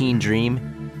called Teen Dream,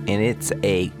 and it's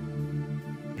a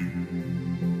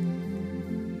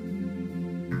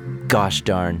gosh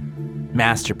darn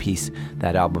masterpiece,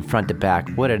 that album, front to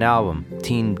back. What an album.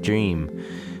 Teen Dream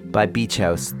by Beach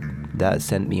House. That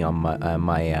sent me on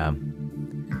my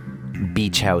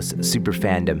Beach House super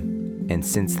fandom. And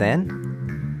since then,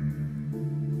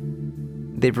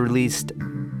 they've released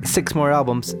 6 more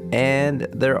albums, and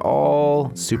they're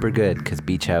all super good, because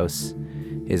Beach House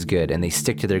is good, and they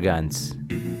stick to their guns.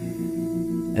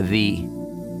 The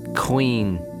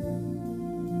queen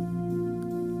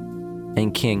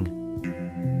and king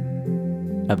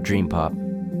of dream pop,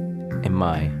 in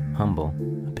my humble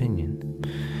opinion.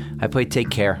 I played Take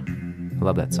Care. I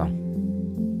love that song.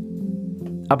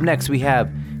 Up next, we have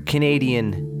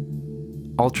Canadian,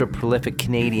 ultra prolific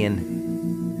Canadian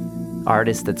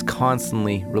artist that's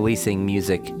constantly releasing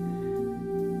music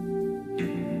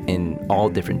in all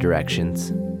different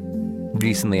directions.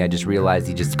 Recently, I just realized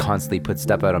he just constantly puts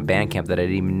stuff out on Bandcamp that I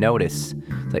didn't even notice.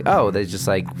 It's like, oh, there's just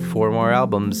like 4 more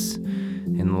albums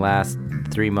in the last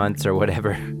 3 months or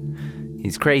whatever.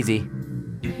 He's crazy.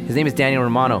 His name is Daniel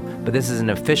Romano, but this is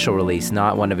an official release,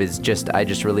 not one of his I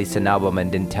just released an album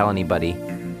and didn't tell anybody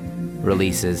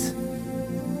releases.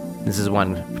 This is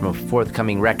one from a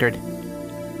forthcoming record,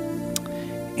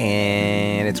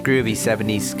 and it's groovy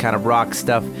 70s kind of rock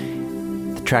stuff.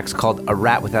 The track's called A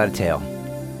Rat Without a Tail.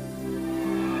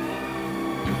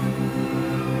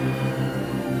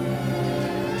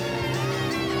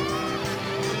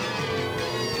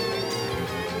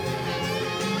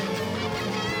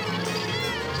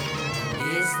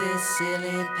 Is this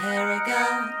silly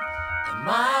paragon a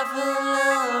marvel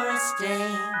or a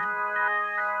stain?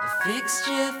 A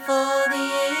fixture for the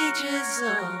ages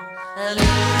or a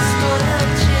lace for a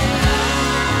chain?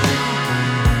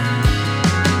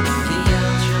 The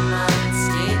ultramodern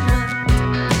statement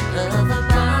of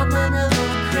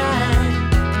abominable crime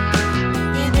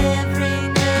in every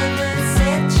nervous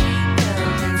etching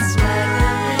of its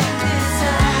swaggering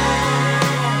design.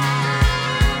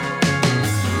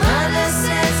 Mother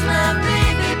says my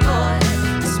baby boy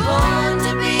was born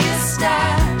to be a star.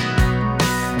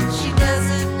 She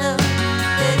doesn't know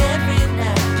that every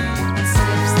night it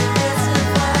slips the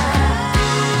reservoir.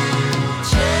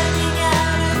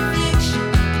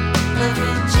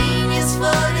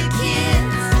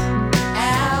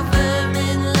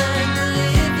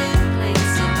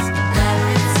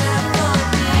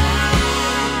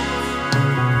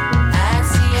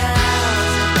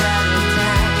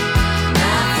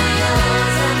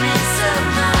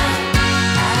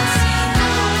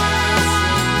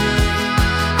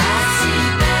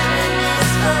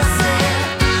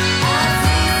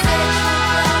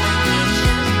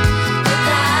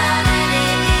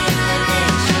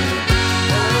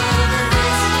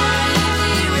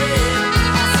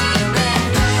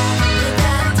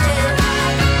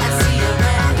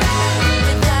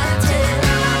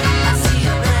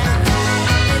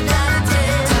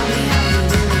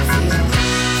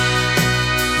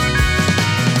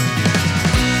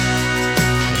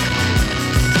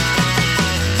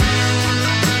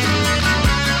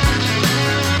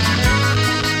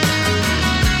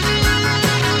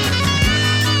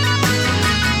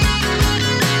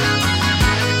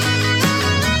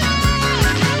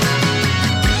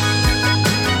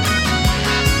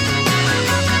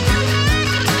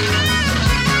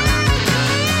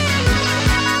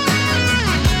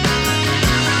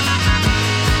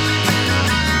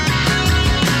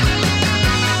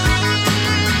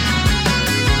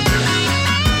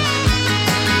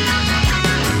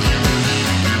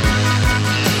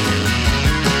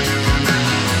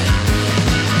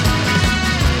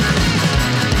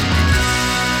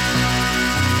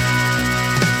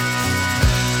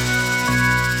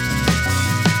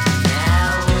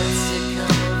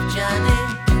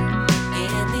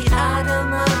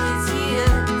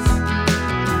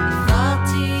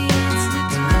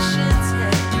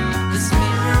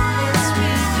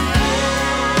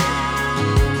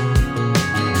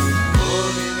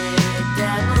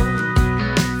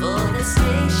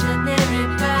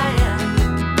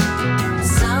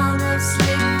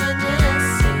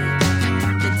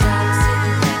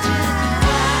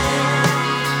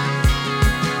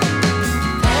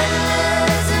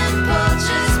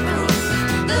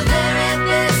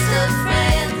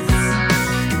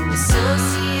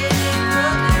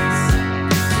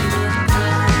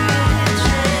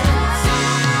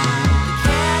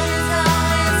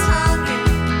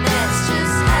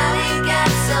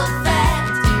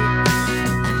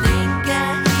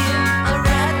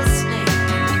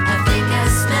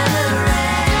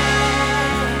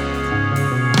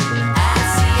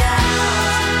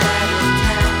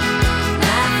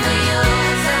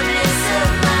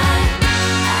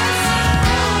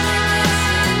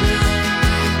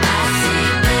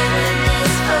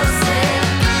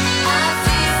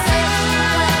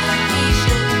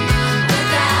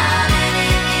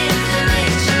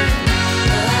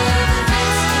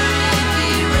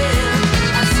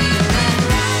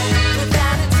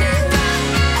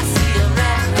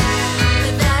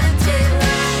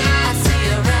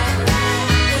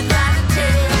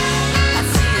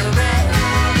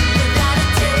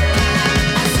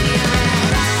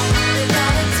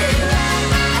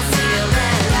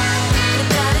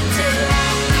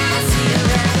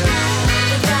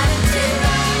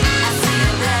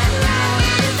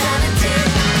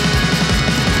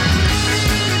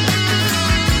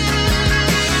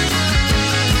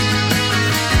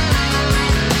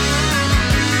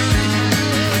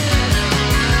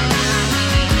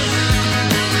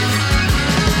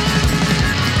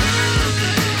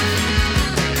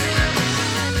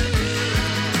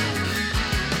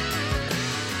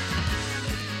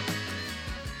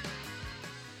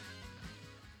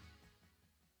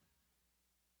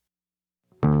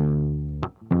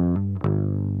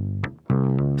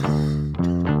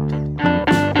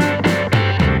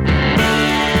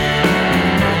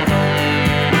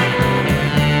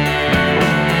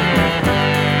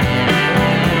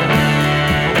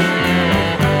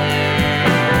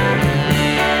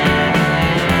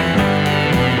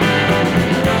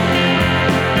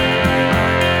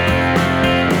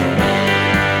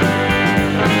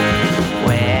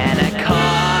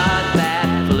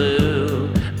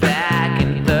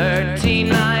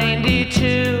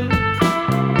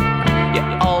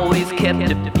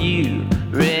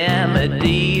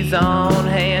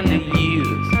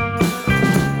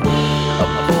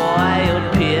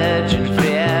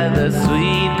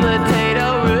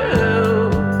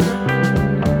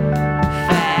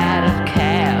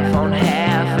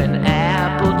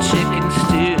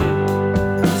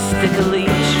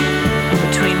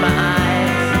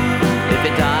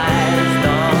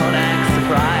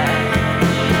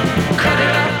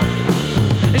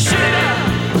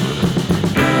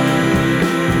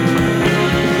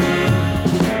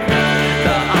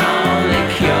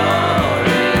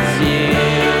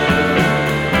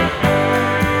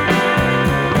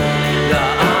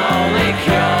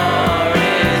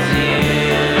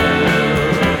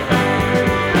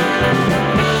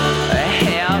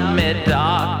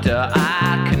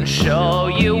 show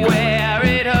you where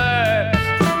it hurts.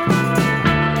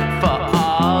 For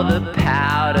all the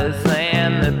powders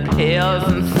and the pills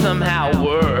and somehow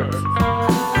works.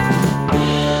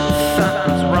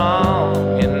 Something's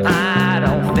wrong and I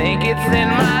don't think it's in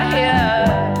my head.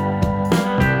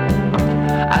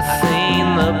 I seen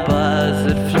the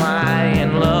buzzard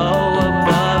flying low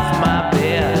above my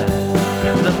bed.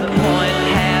 The point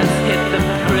has hit the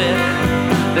prick.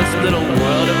 This little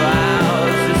world of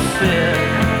ours is sick.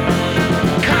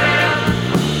 Cut it up,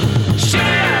 shut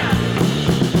it up.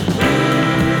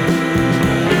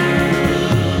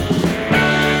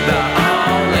 The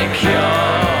only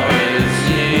cure is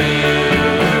you.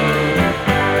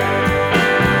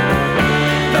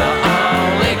 The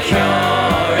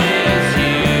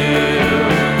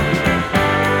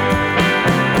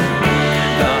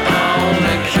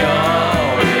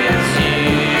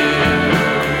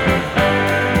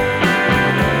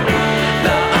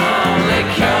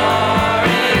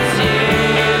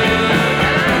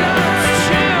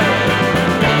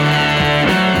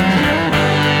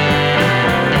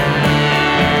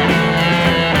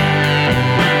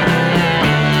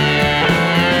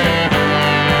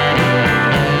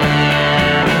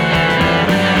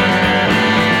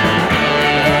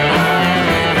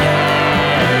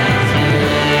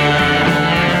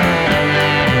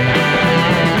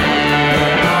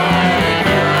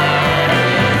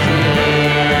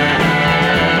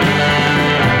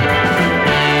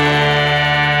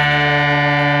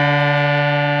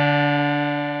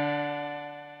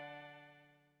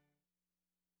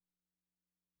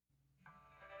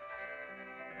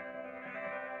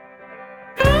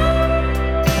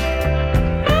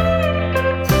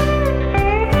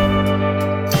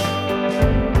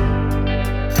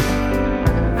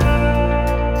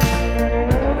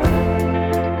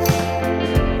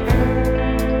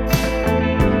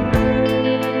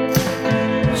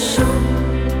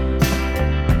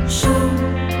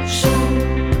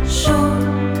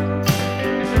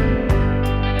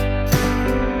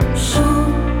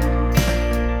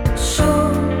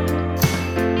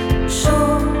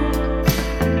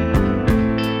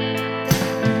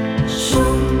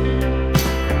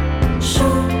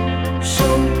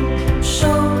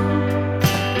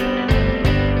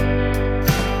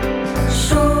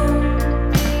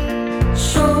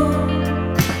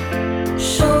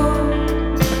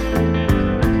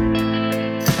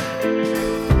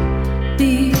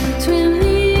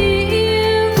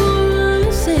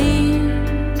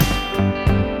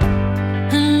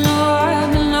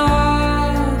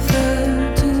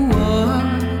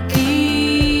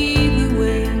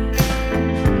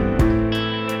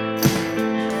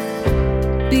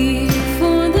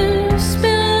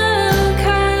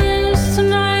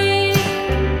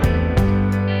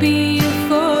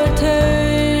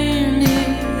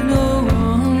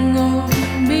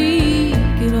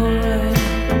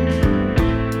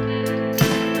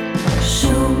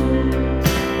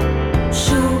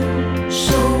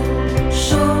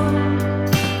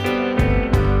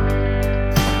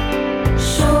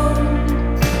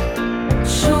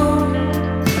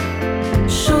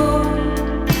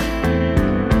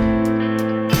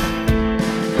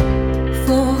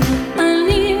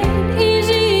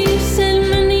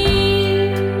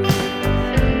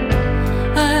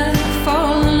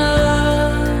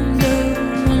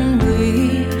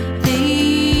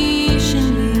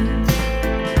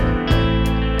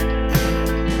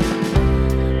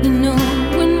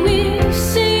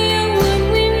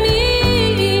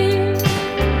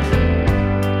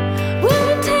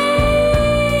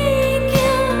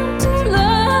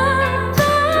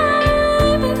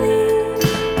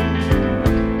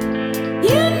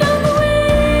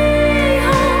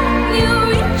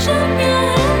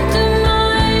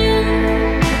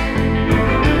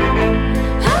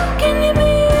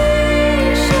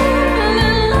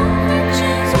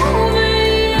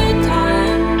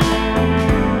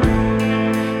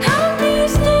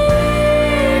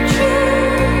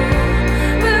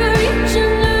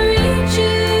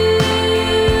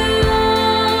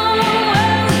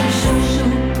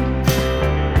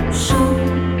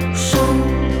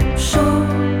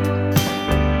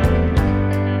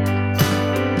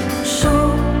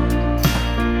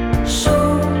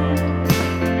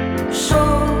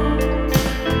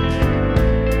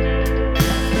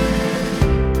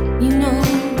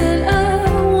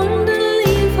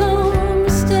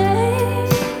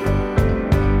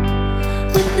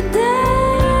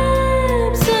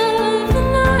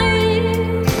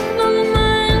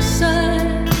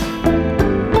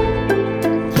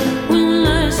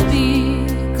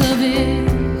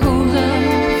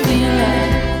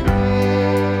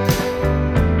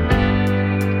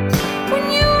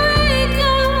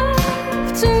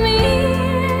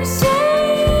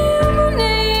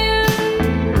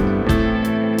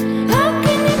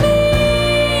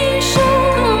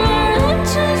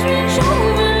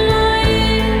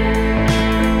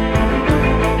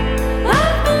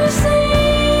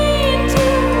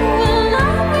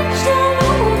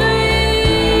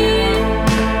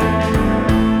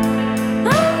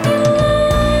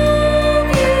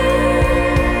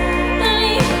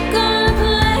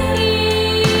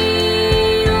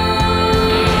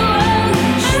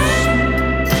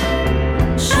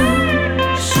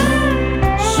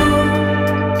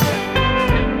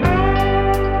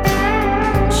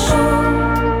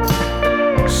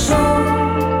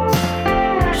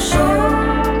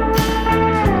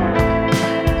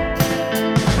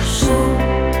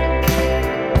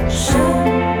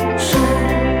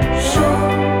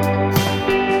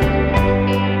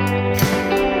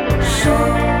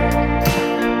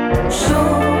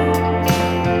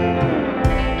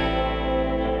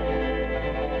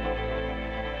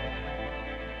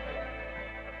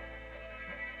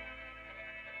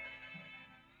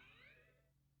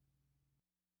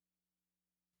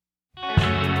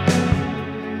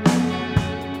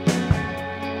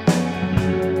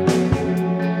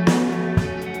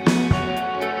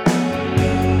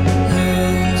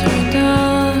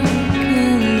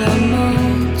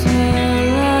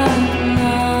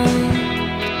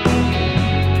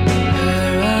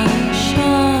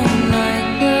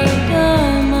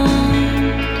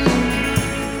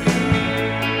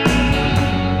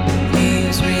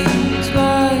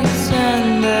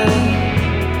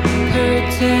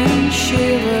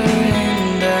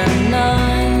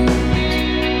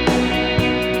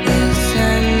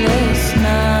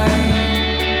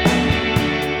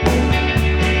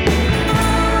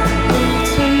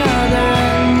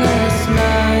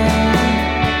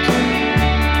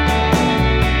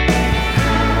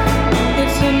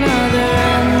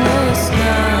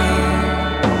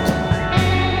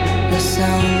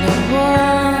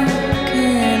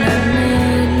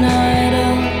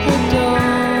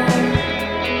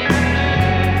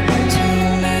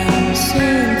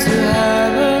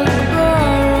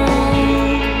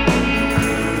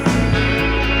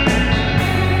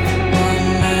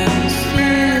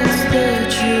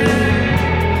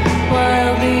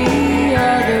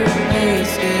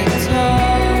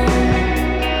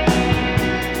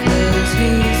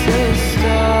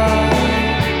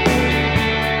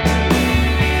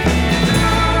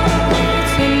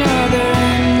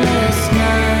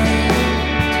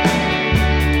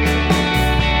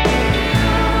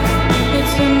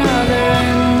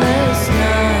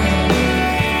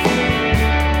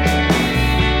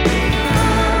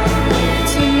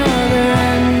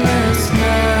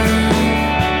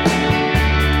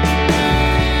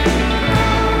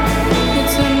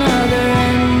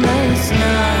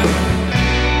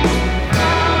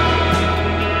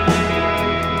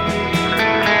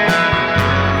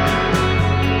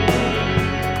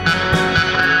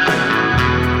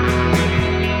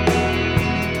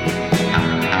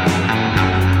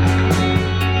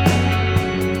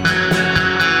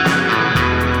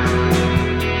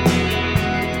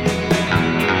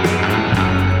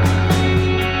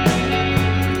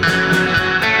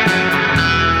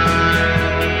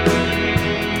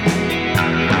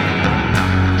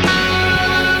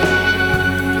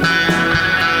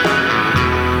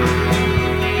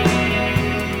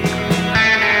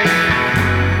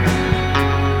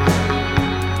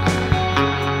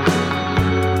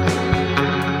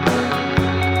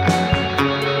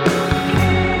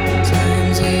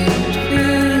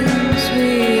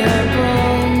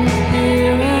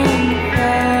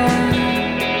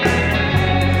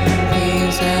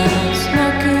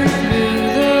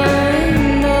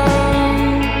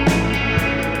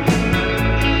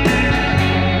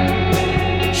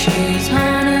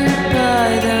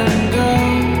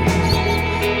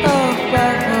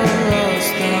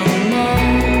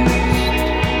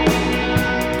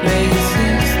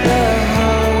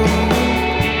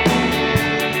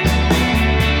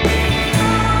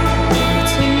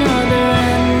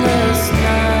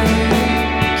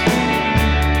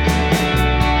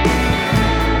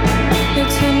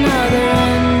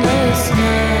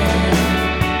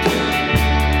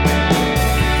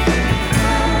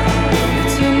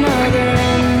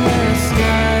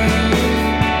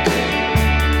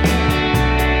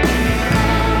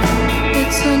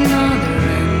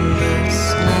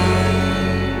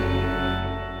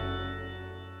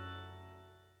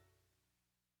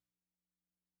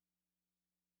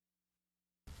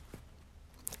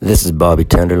This is Bobby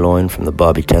Tenderloin from the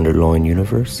Bobby Tenderloin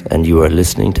universe, and you are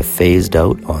listening to Phased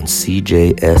Out on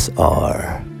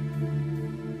CJSR.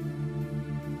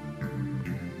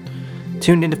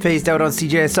 Tuned into Phased Out on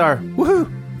CJSR.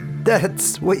 Woohoo!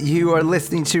 That's what you are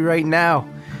listening to right now.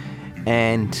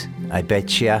 And I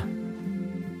bet ya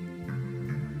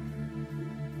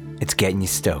it's getting you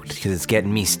stoked, because it's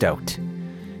getting me stoked.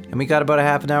 And we got about a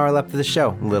half an hour left of the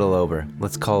show. A little over.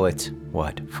 Let's call it,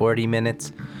 40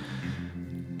 minutes?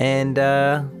 And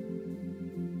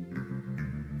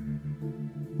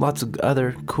lots of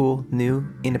other cool, new,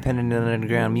 independent and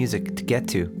underground music to get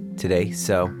to today.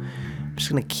 So I'm just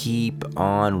going to keep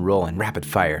on rolling, rapid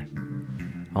fire,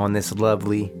 on this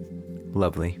lovely,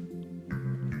 lovely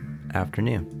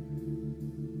afternoon.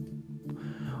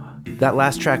 That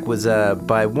last track was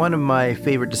by one of my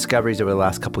favorite discoveries over the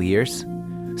last couple years.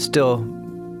 Still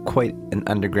quite an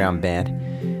underground band.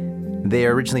 They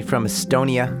are originally from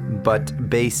Estonia, but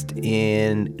based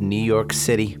in New York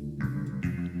City,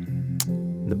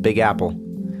 the Big Apple.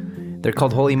 They're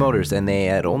called Holy Motors, and they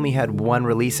had only had one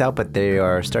release out, but they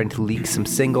are starting to leak some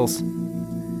singles,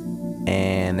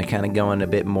 and they're kind of going a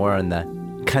bit more on the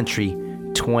country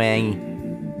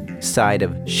twang side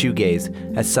of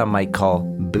shoegaze, as some might call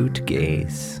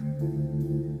bootgaze.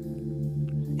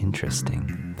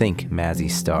 Interesting. Think Mazzy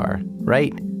Star,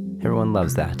 right? Everyone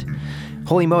loves that.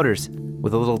 Holy Motors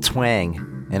with a little twang,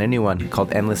 and a new one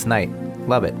called Endless Night.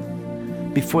 Love it.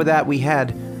 Before that, we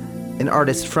had an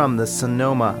artist from the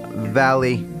Sonoma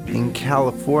Valley in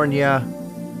California.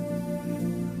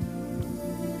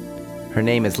 Her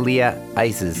name is Leah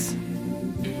Ices.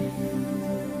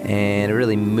 And a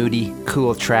really moody,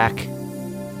 cool track,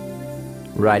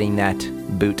 riding that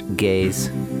boot gaze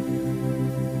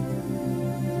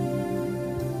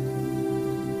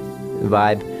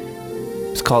vibe.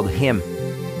 It's called Him.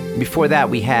 Before that,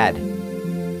 we had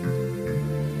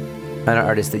an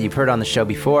artist that you've heard on the show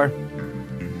before.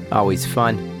 Always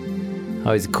fun.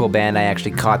 Always a cool band. I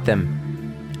actually caught them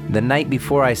the night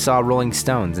before I saw Rolling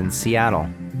Stones in Seattle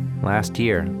last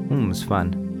year. It was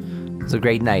fun. It was a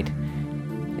great night.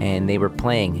 And they were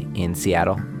playing in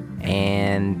Seattle.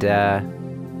 And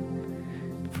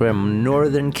from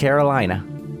Northern Carolina,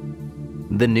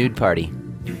 The Nude Party.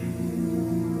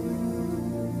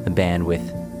 A band with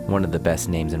one of the best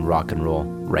names in rock and roll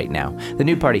right now. The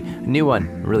Nude Party, new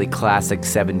one, really classic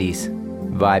 70s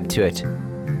vibe to it.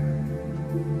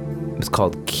 It was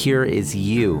called Cure Is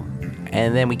You.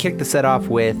 And then we kicked the set off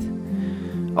with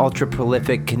ultra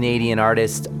prolific Canadian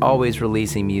artist, always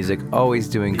releasing music, always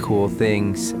doing cool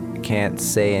things. Can't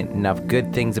say enough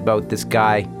good things about this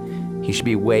guy. He should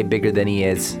be way bigger than he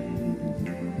is.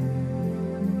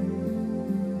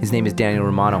 His name is Daniel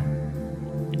Romano,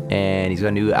 and he's got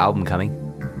a new album coming.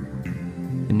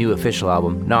 A new official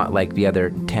album, not like the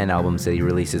other 10 albums that he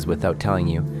releases without telling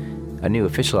you. A new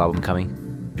official album coming.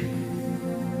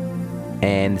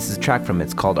 And this is a track from it.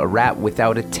 It's called A Rat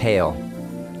Without a Tail.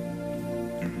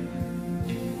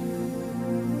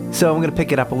 So I'm going to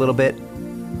pick it up a little bit.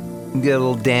 Get a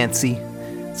little dancey.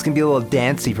 It's going to be a little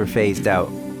dancey for Phased Out.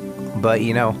 But,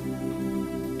 you know,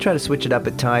 try to switch it up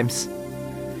at times.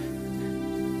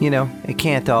 You know, it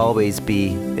can't always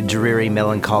be a dreary,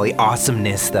 melancholy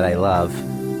awesomeness that I love.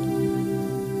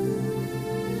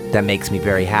 That makes me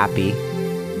very happy.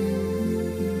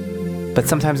 But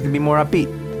sometimes it can be more upbeat.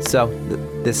 So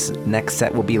this next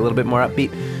set will be a little bit more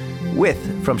upbeat. With,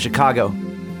 from Chicago,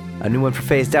 a new one for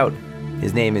Phased Out.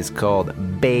 His name is called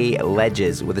Bay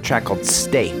Ledges, with a track called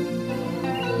Stay.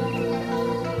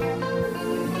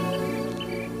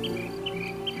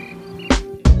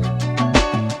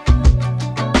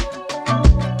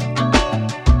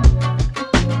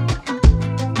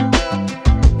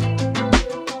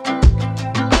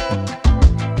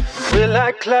 We're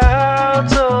like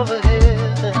clouds overhead,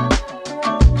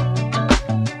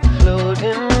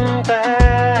 floating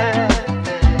by.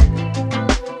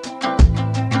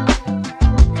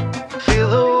 Feel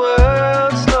the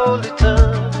world slowly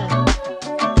turning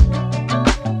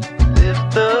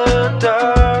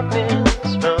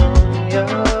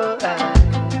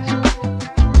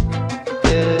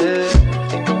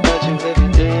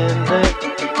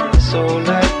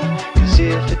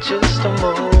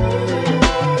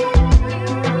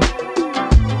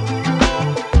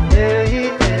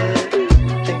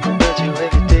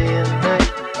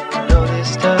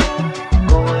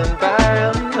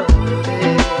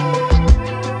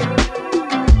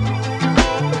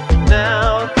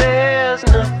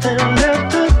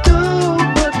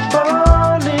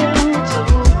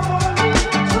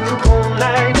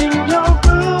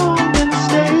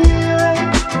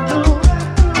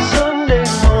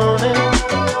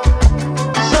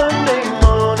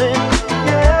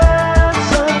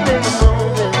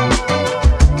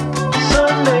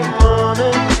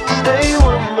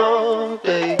more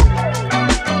day.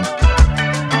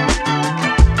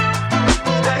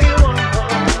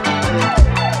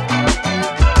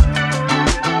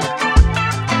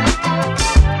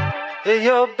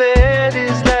 Your bed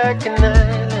is like an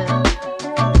island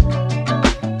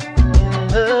in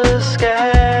the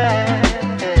sky.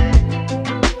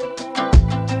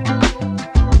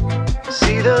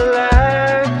 See the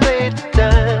light fade to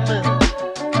diamonds,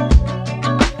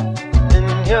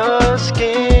 and your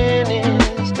skin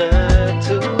is not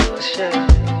too shy.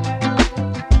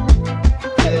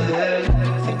 Yeah,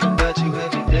 I think about you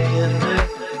every day and night.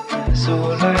 So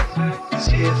life is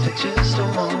here for just a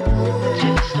moment,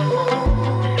 just a moment.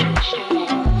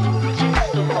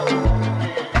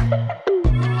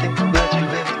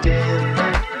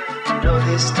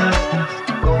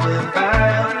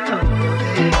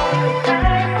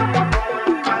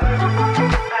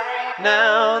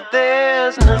 Now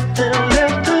there's nothing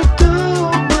left to do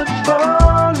but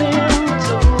fall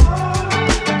into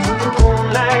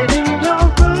moonlight in your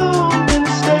room and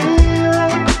stay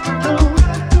right through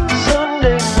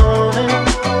Sunday morning,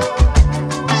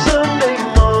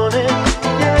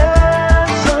 yeah,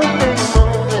 Sunday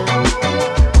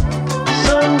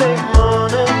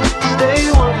morning, stay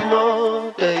one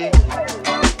more day.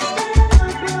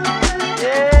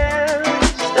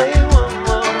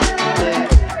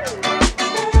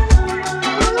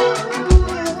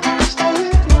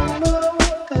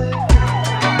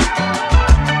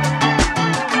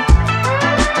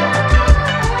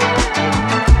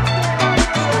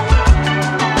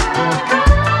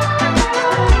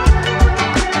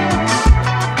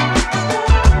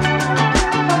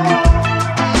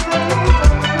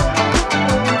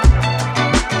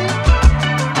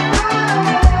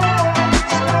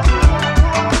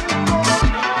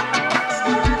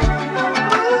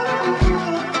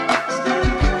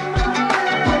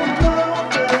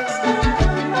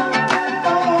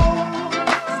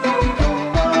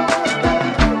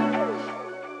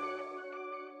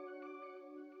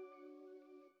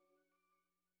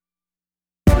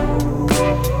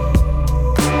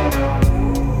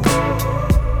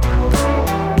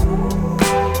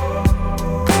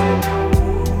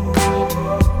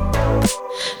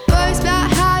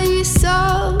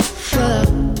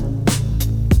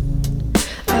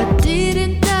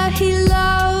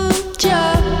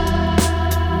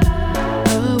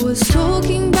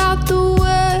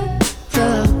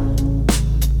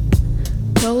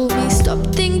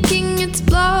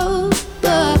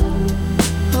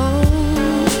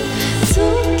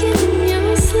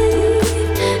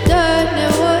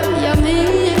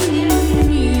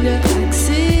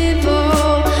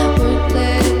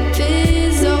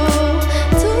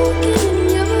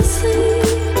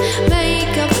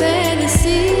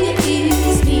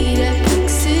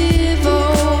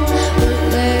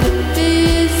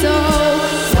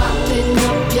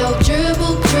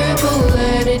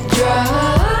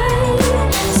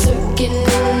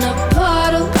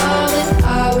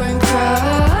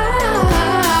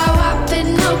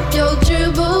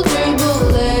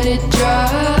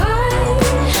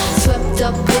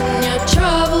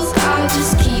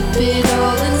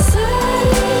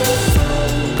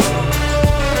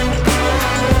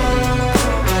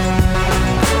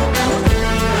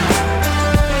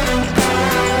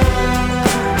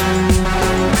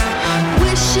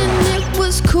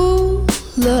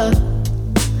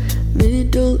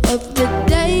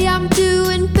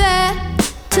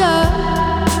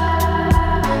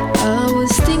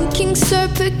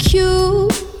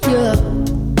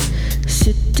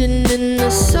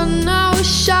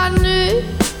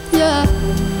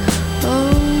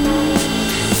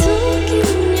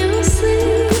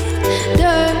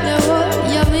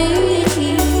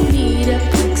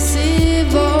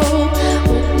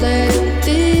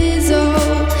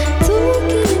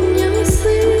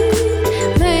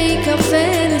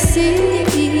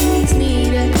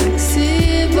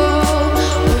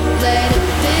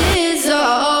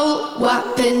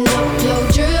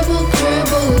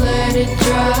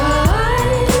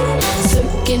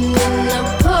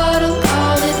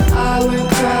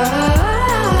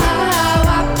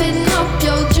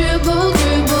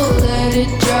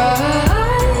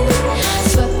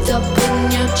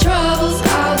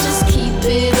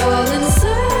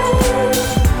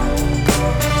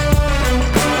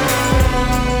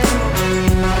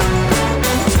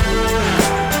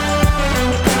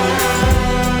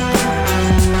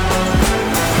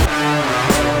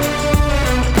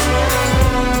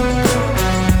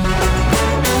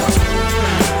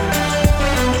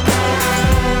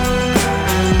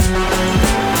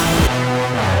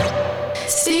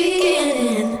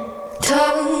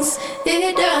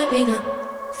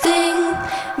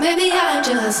 Maybe I'm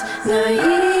just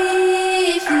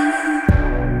naive,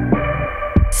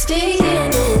 sticking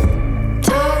in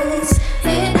toes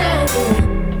in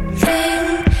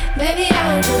everything. Maybe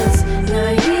I'm just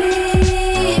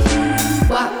naive,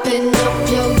 wiping up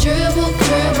your dribble,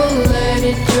 let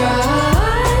it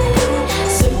dry,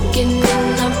 soaking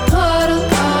in a puddle,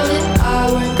 call it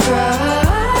our cry,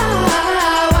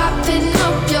 wiping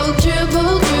up your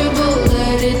dribble,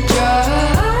 let it dry.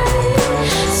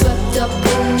 Swept up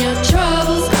in your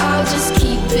troubles, I'll just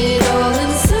keep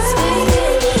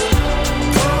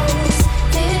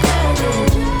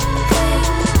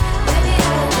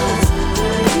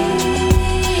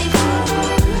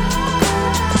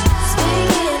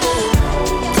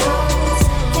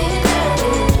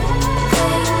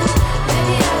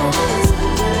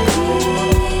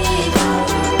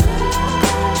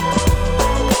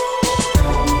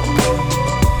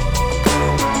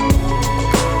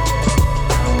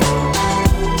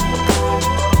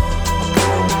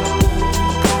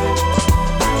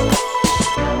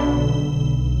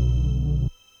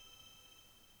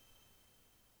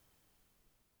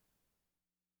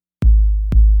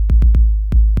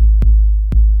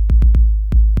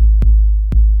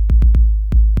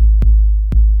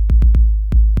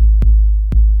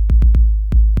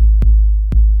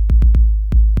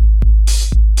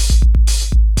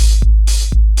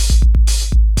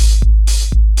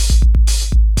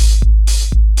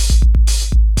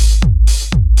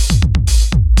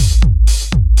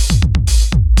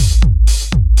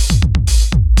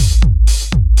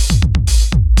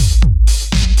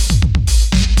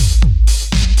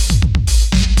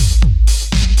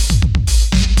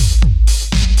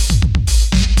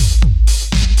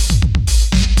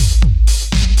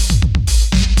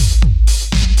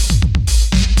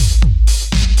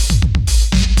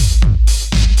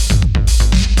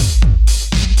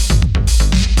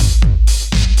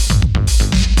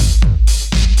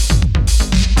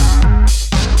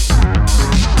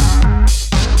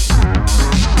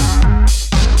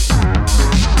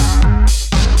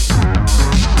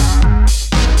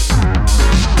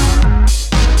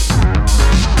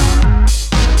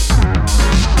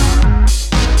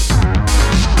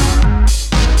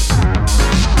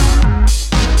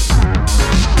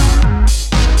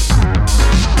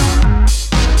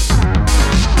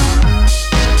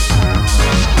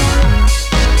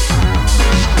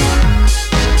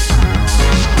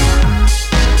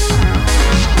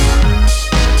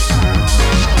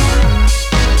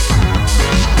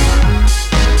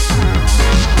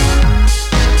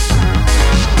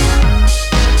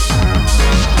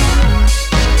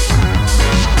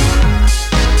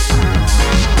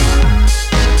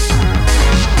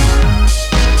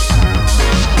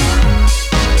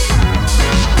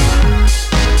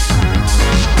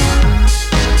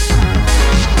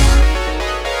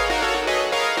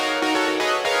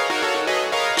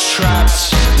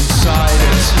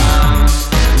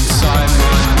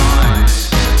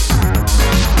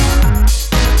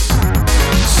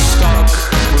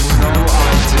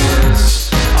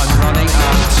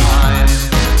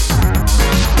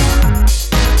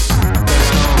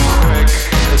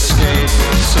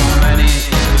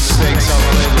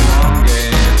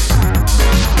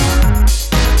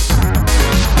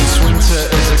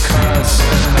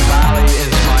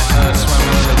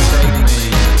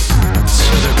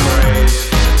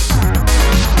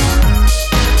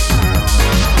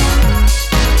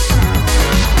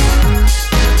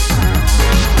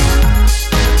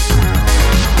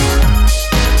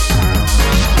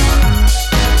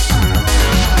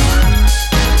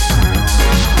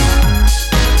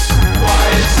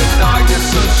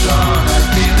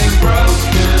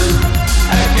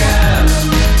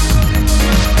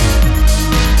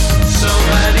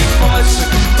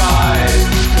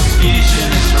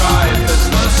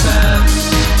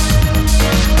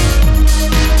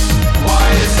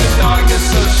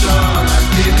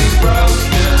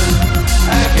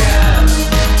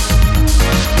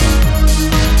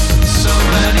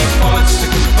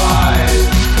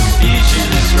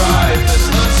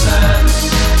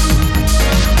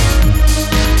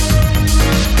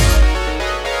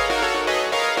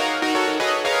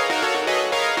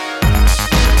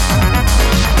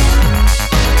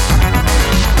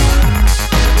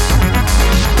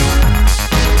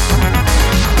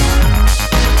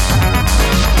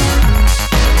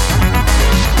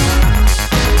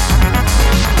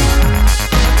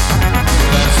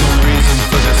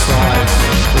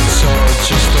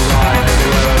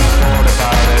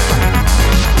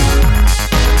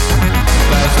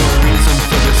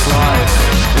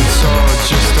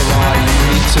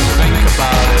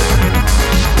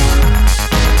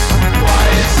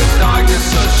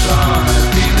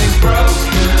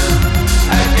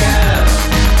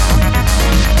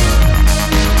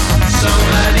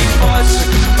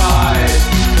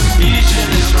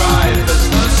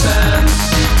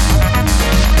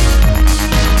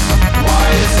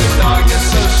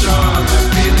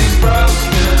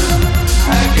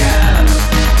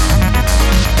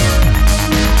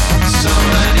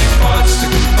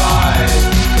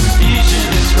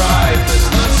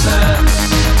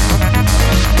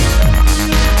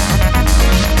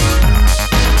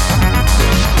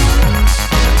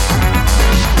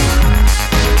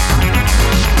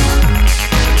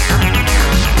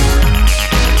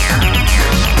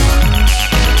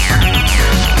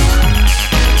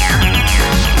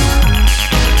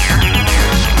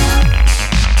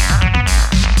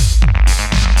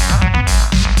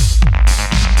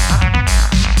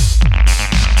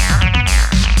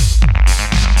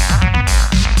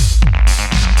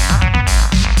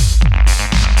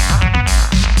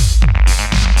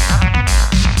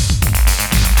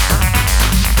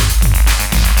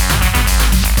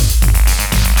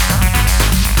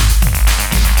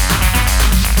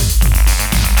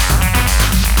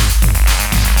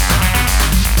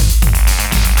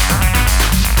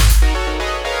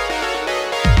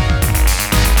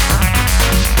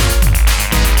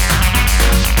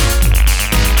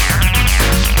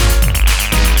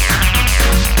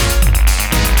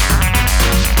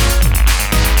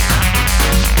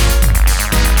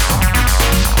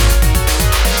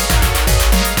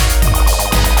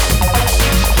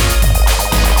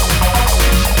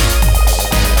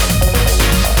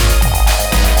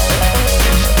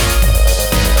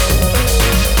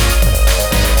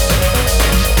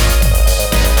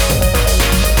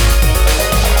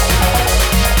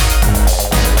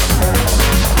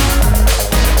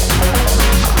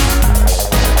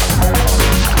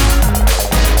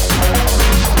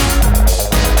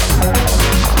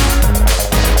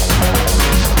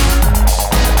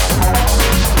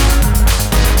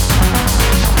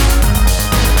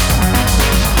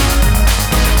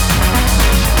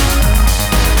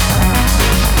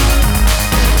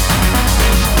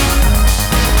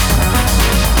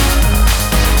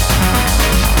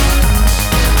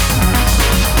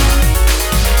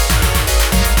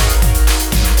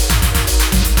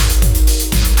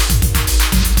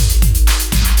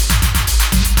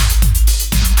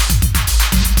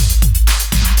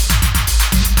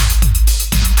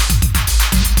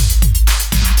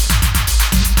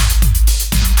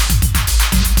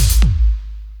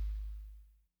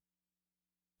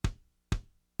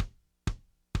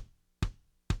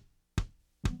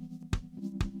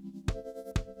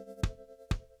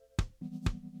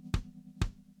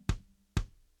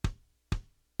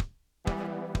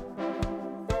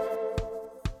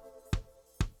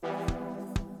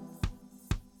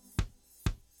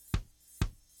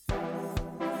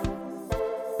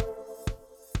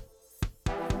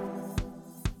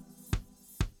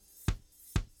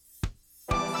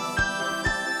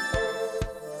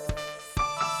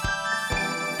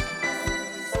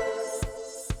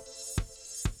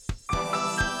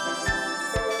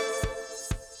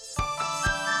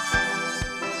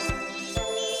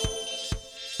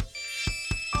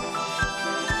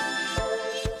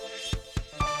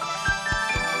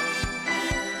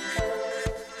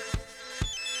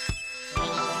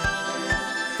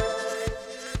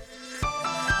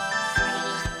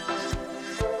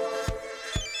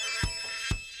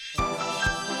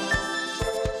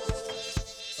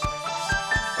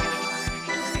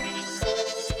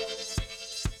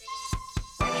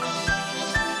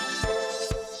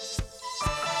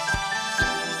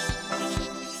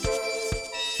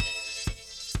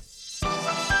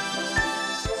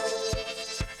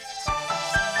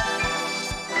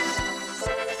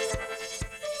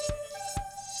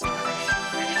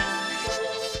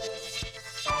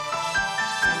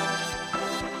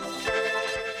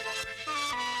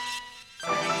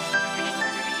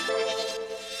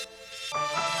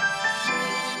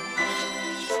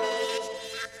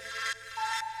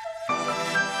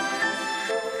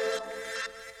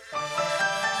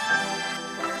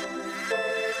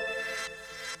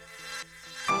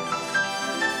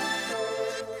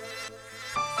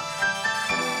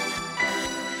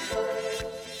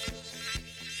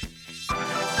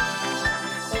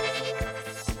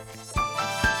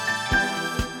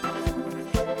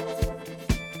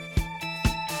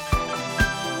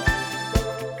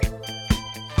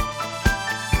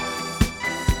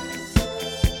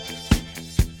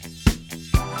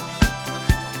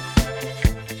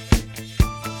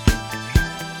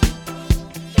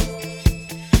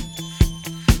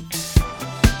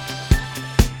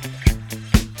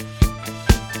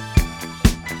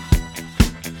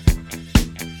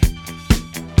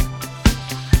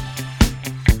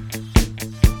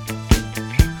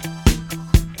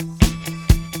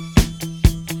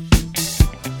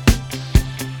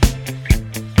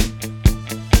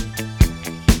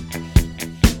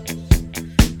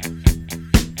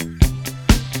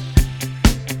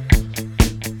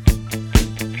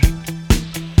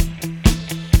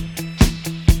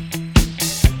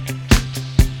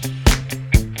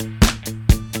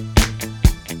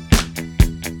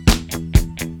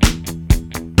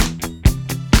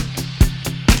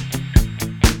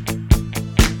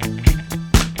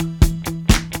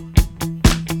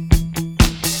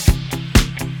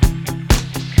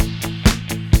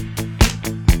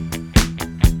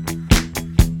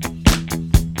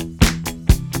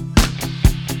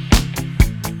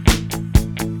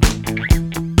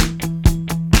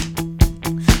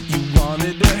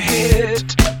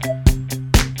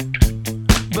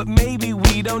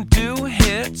don't do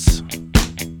hits.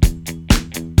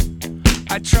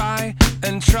 I try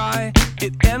and try,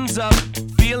 it ends up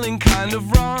feeling kind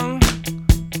of wrong.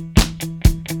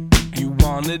 You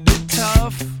wanted it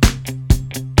tough,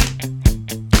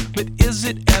 but is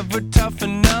it ever tough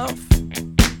enough?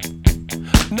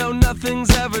 No,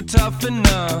 nothing's ever tough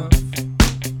enough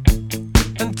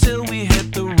until we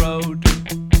hit the road.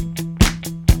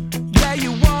 Yeah,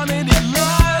 you wanted it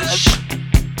lush,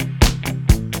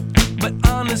 but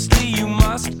honestly you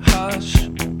must hush.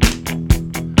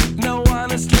 No,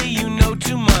 honestly you know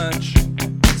too much,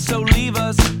 so leave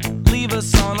us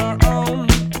on our own.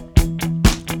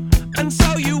 And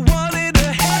so you wanted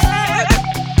a hit.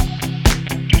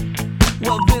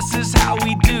 Well, this is how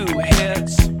we do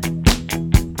hits.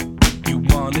 You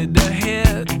wanted a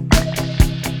hit,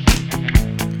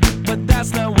 but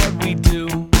that's not what we do.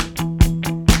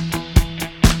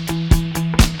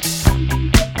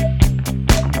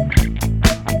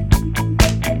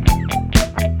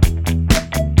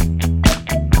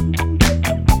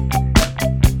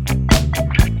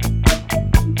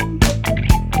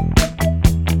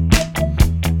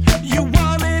 You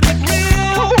wanted it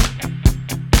real,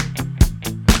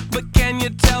 but can you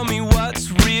tell me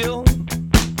what's real?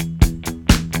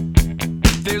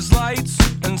 There's lights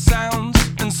and sounds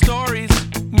and stories,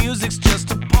 music's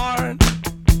just a part.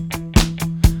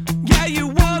 Yeah, you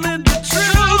wanted the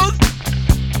truth,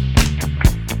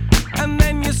 and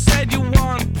then you said you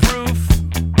want proof.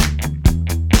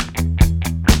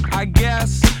 I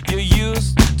guess you're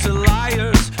used to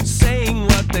liars saying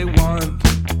what they want.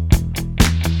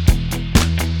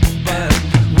 But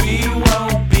we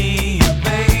won't be your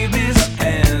babies,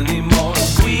 and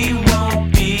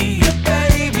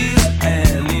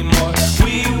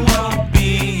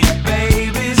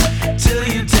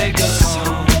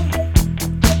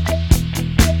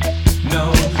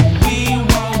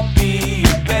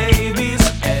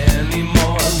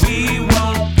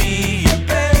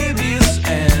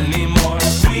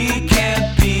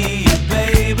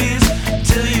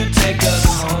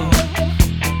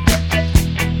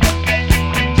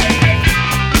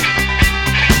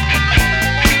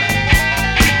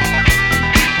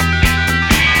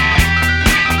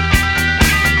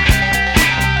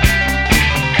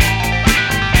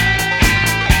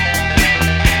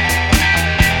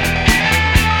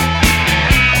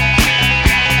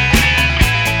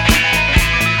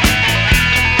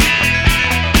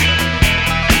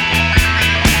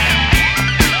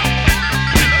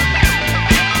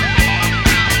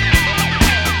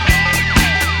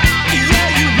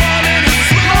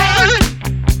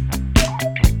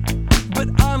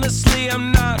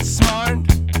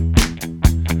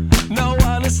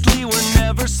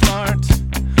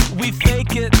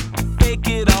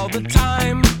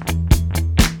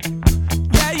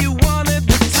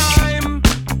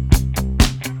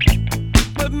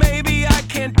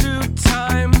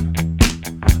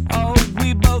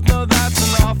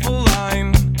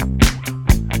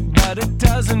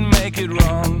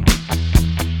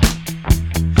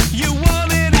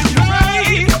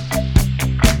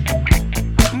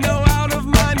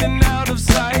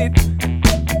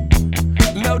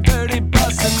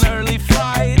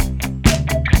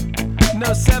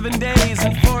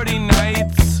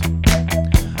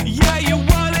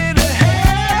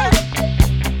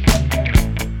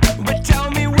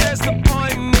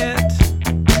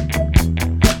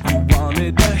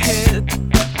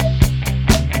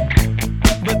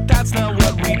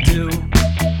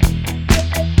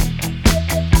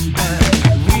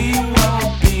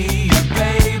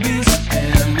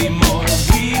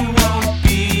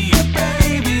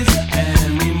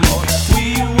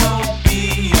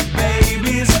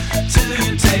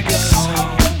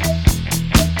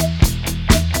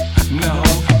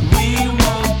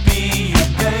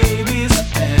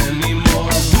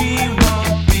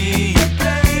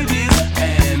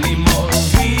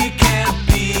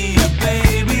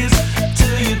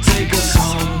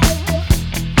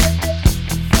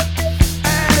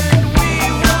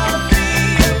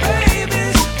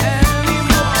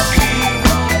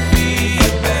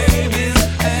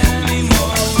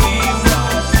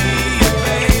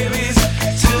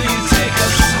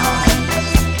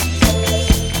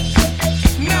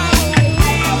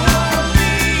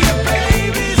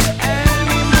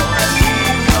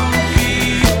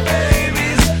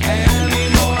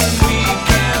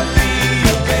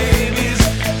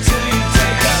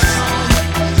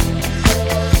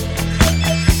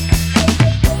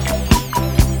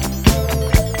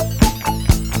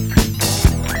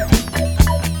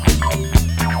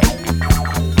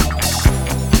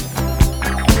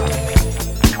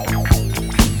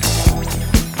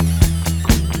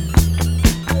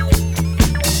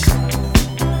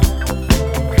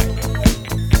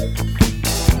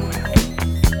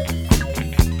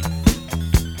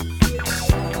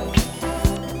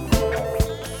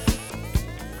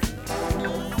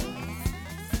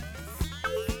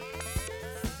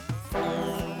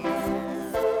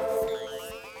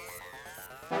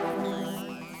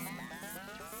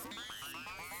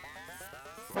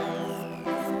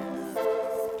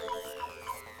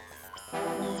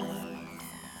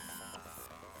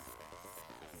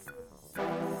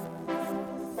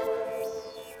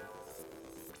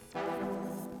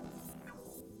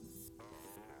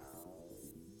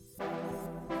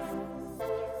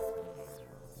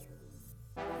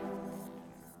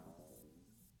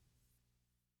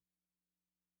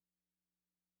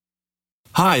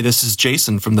Hi, this is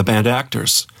Jason from the band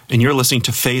Actors, and you're listening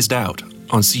to Phased Out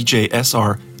on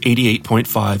CJSR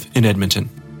 88.5 in Edmonton.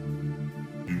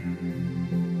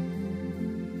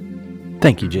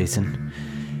 Thank you, Jason.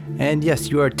 And yes,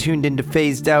 you are tuned into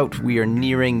Phased Out. We are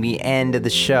nearing the end of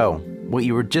the show. What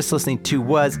you were just listening to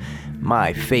was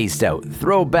my Phased Out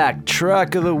Throwback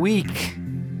Track of the Week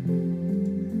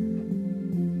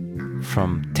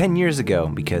from 10 years ago,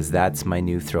 because that's my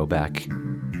new throwback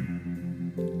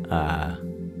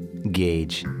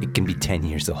gauge. It can be 10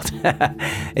 years old.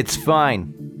 It's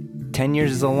fine. 10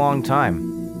 years is a long time.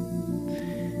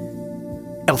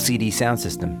 LCD Sound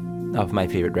System, of my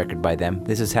favorite record by them.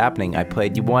 This Is Happening. I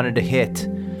played You Wanted to Hit,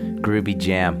 groovy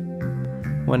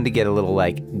jam. Wanted to get a little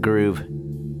groove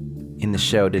in the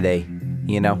show today,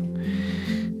 you know?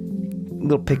 A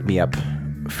little pick-me-up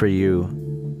for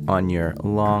you on your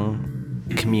long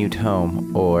commute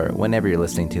home or whenever you're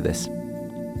listening to this.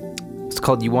 It's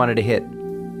called You Wanted to Hit.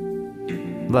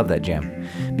 Love that jam.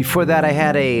 Before that, I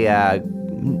had a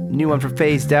new one for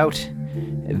Phased Out.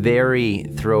 Very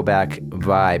throwback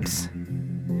vibes.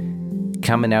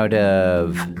 Coming out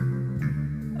of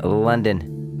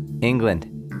London, England.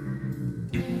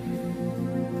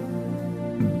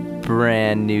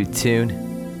 Brand new tune.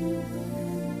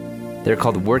 They're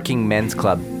called Working Men's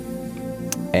Club.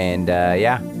 And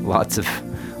yeah, lots of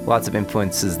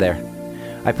influences there.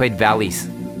 I played Valleys.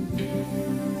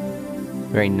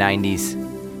 Very 90s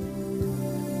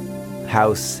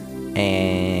house,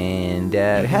 and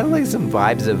it had some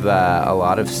vibes of a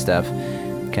lot of stuff.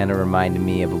 Kind of reminded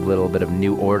me of a little bit of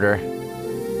New Order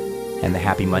and the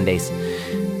Happy Mondays.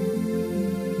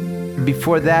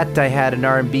 Before that, I had an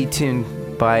R&B tune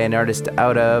by an artist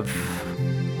out of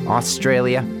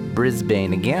Australia,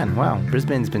 Brisbane again. Wow,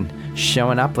 Brisbane's been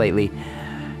showing up lately.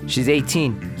 She's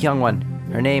 18, young one.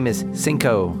 Her name is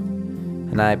Cinco,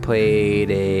 and I played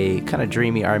a kind of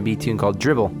dreamy R&B tune called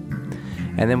Dribble.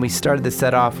 And then we started the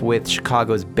set off with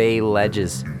Chicago's Bay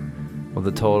Ledges with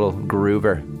a total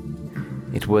groover.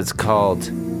 It was called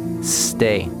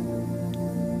Stay.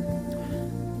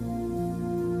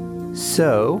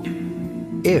 So,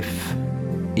 if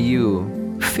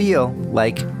you feel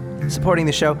like supporting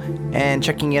the show and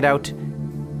checking it out,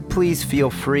 please feel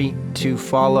free to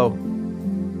follow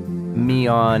me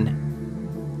on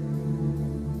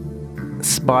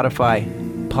Spotify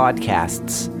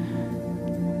podcasts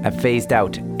at Phased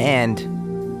Out, and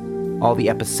all the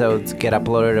episodes get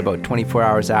uploaded about 24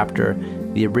 hours after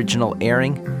the original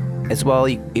airing. As well,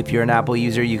 if you're an Apple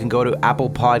user, you can go to Apple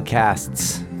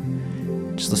Podcasts.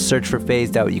 Just search for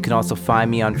Phased Out. You can also find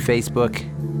me on Facebook.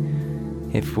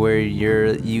 If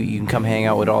you can come hang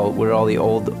out with all the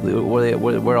old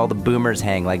where all the boomers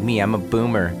hang, like me. I'm a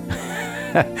boomer.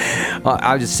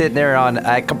 I'm just sitting there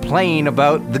I complain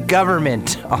about the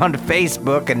government on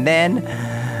Facebook, and then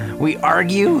we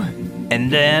argue,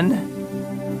 and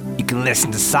then you can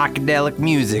listen to psychedelic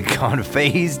music on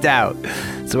Phased Out.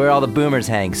 So where all the boomers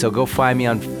hang. So go find me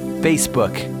on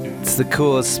Facebook. It's the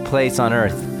coolest place on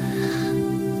earth.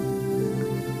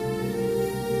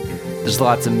 There's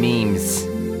lots of memes.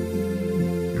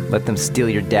 Let them steal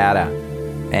your data,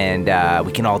 and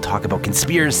we can all talk about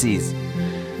conspiracies.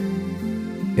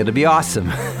 It'll be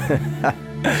awesome.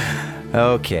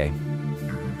 Okay.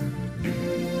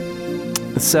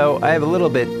 So I have a little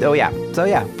bit.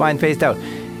 Fine, Phased Out.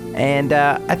 And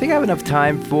I think I have enough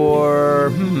time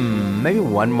for maybe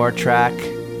one more track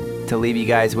to leave you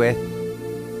guys with,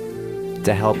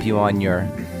 to help you on your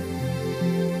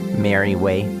merry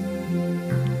way.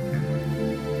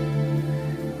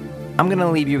 I'm going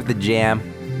to leave you with a jam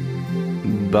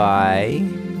by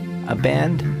a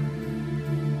band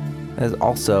that is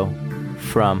also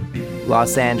from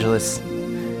Los Angeles /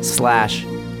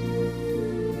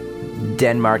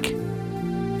 Denmark.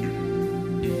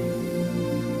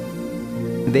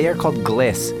 They are called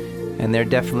Gliss, and they're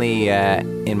definitely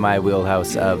in my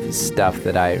wheelhouse of stuff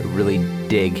that I really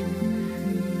dig.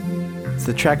 So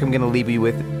the track I'm going to leave you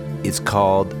with is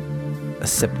called A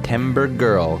September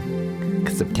Girl.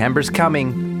 'Cause September's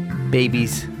coming,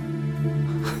 babies.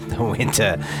 The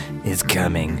winter is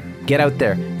coming. Get out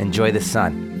there, enjoy the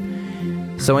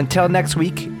sun. So until next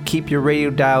week, keep your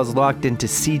radio dials locked into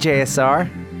CJSR,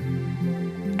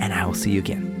 and I will see you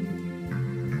again.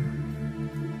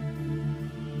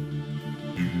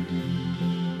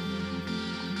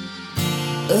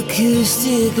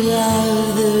 Acoustic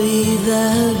love, the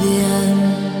reverb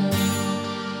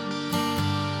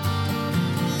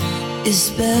is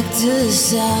spectre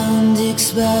sound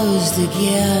exposed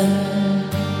again.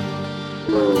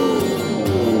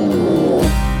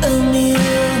 A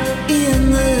mirror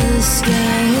in the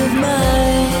sky of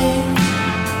mine,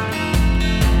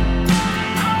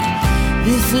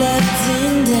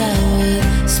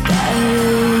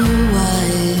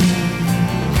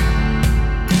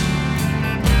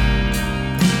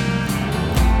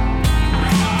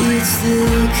 It's the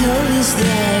coldest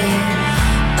day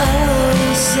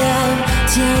of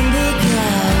September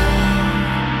girl.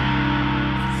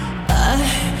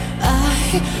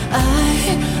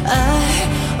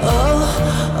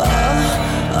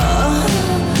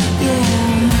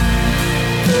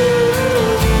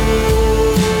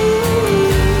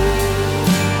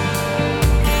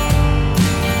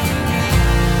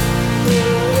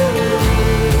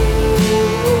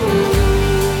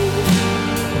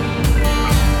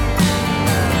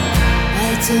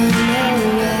 Don't know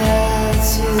where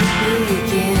to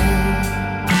begin.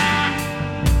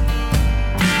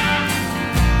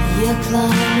 You're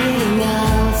climbing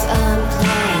out, I'm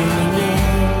climbing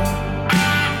in.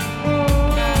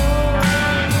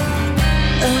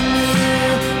 A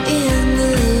mirror in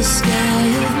the sky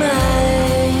of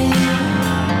mine,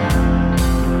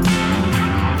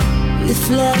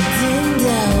 reflecting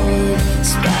downward,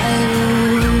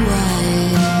 spiral wide.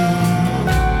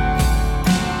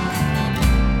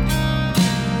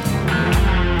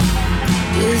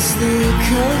 It's the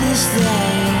coldest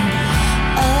day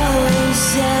of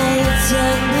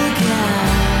September girl.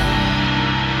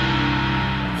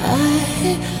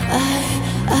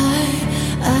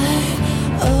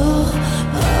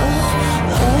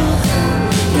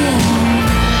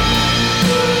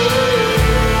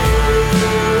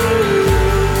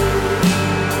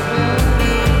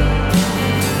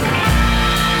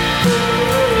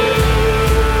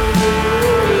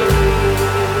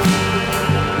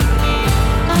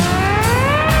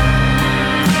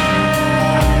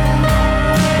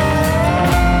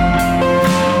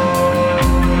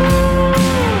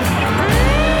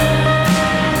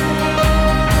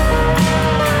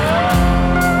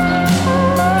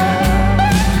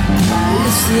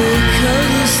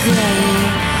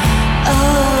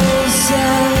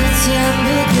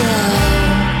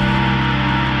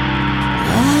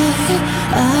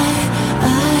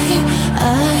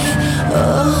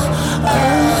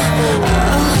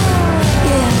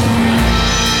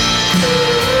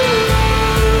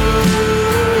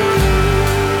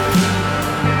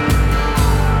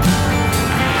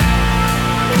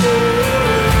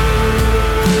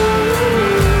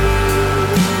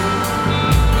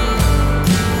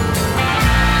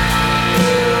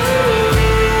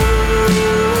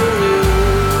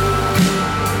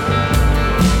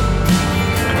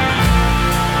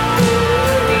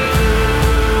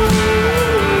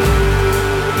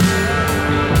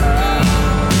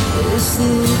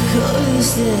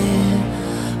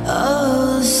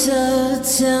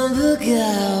 September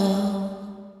girl.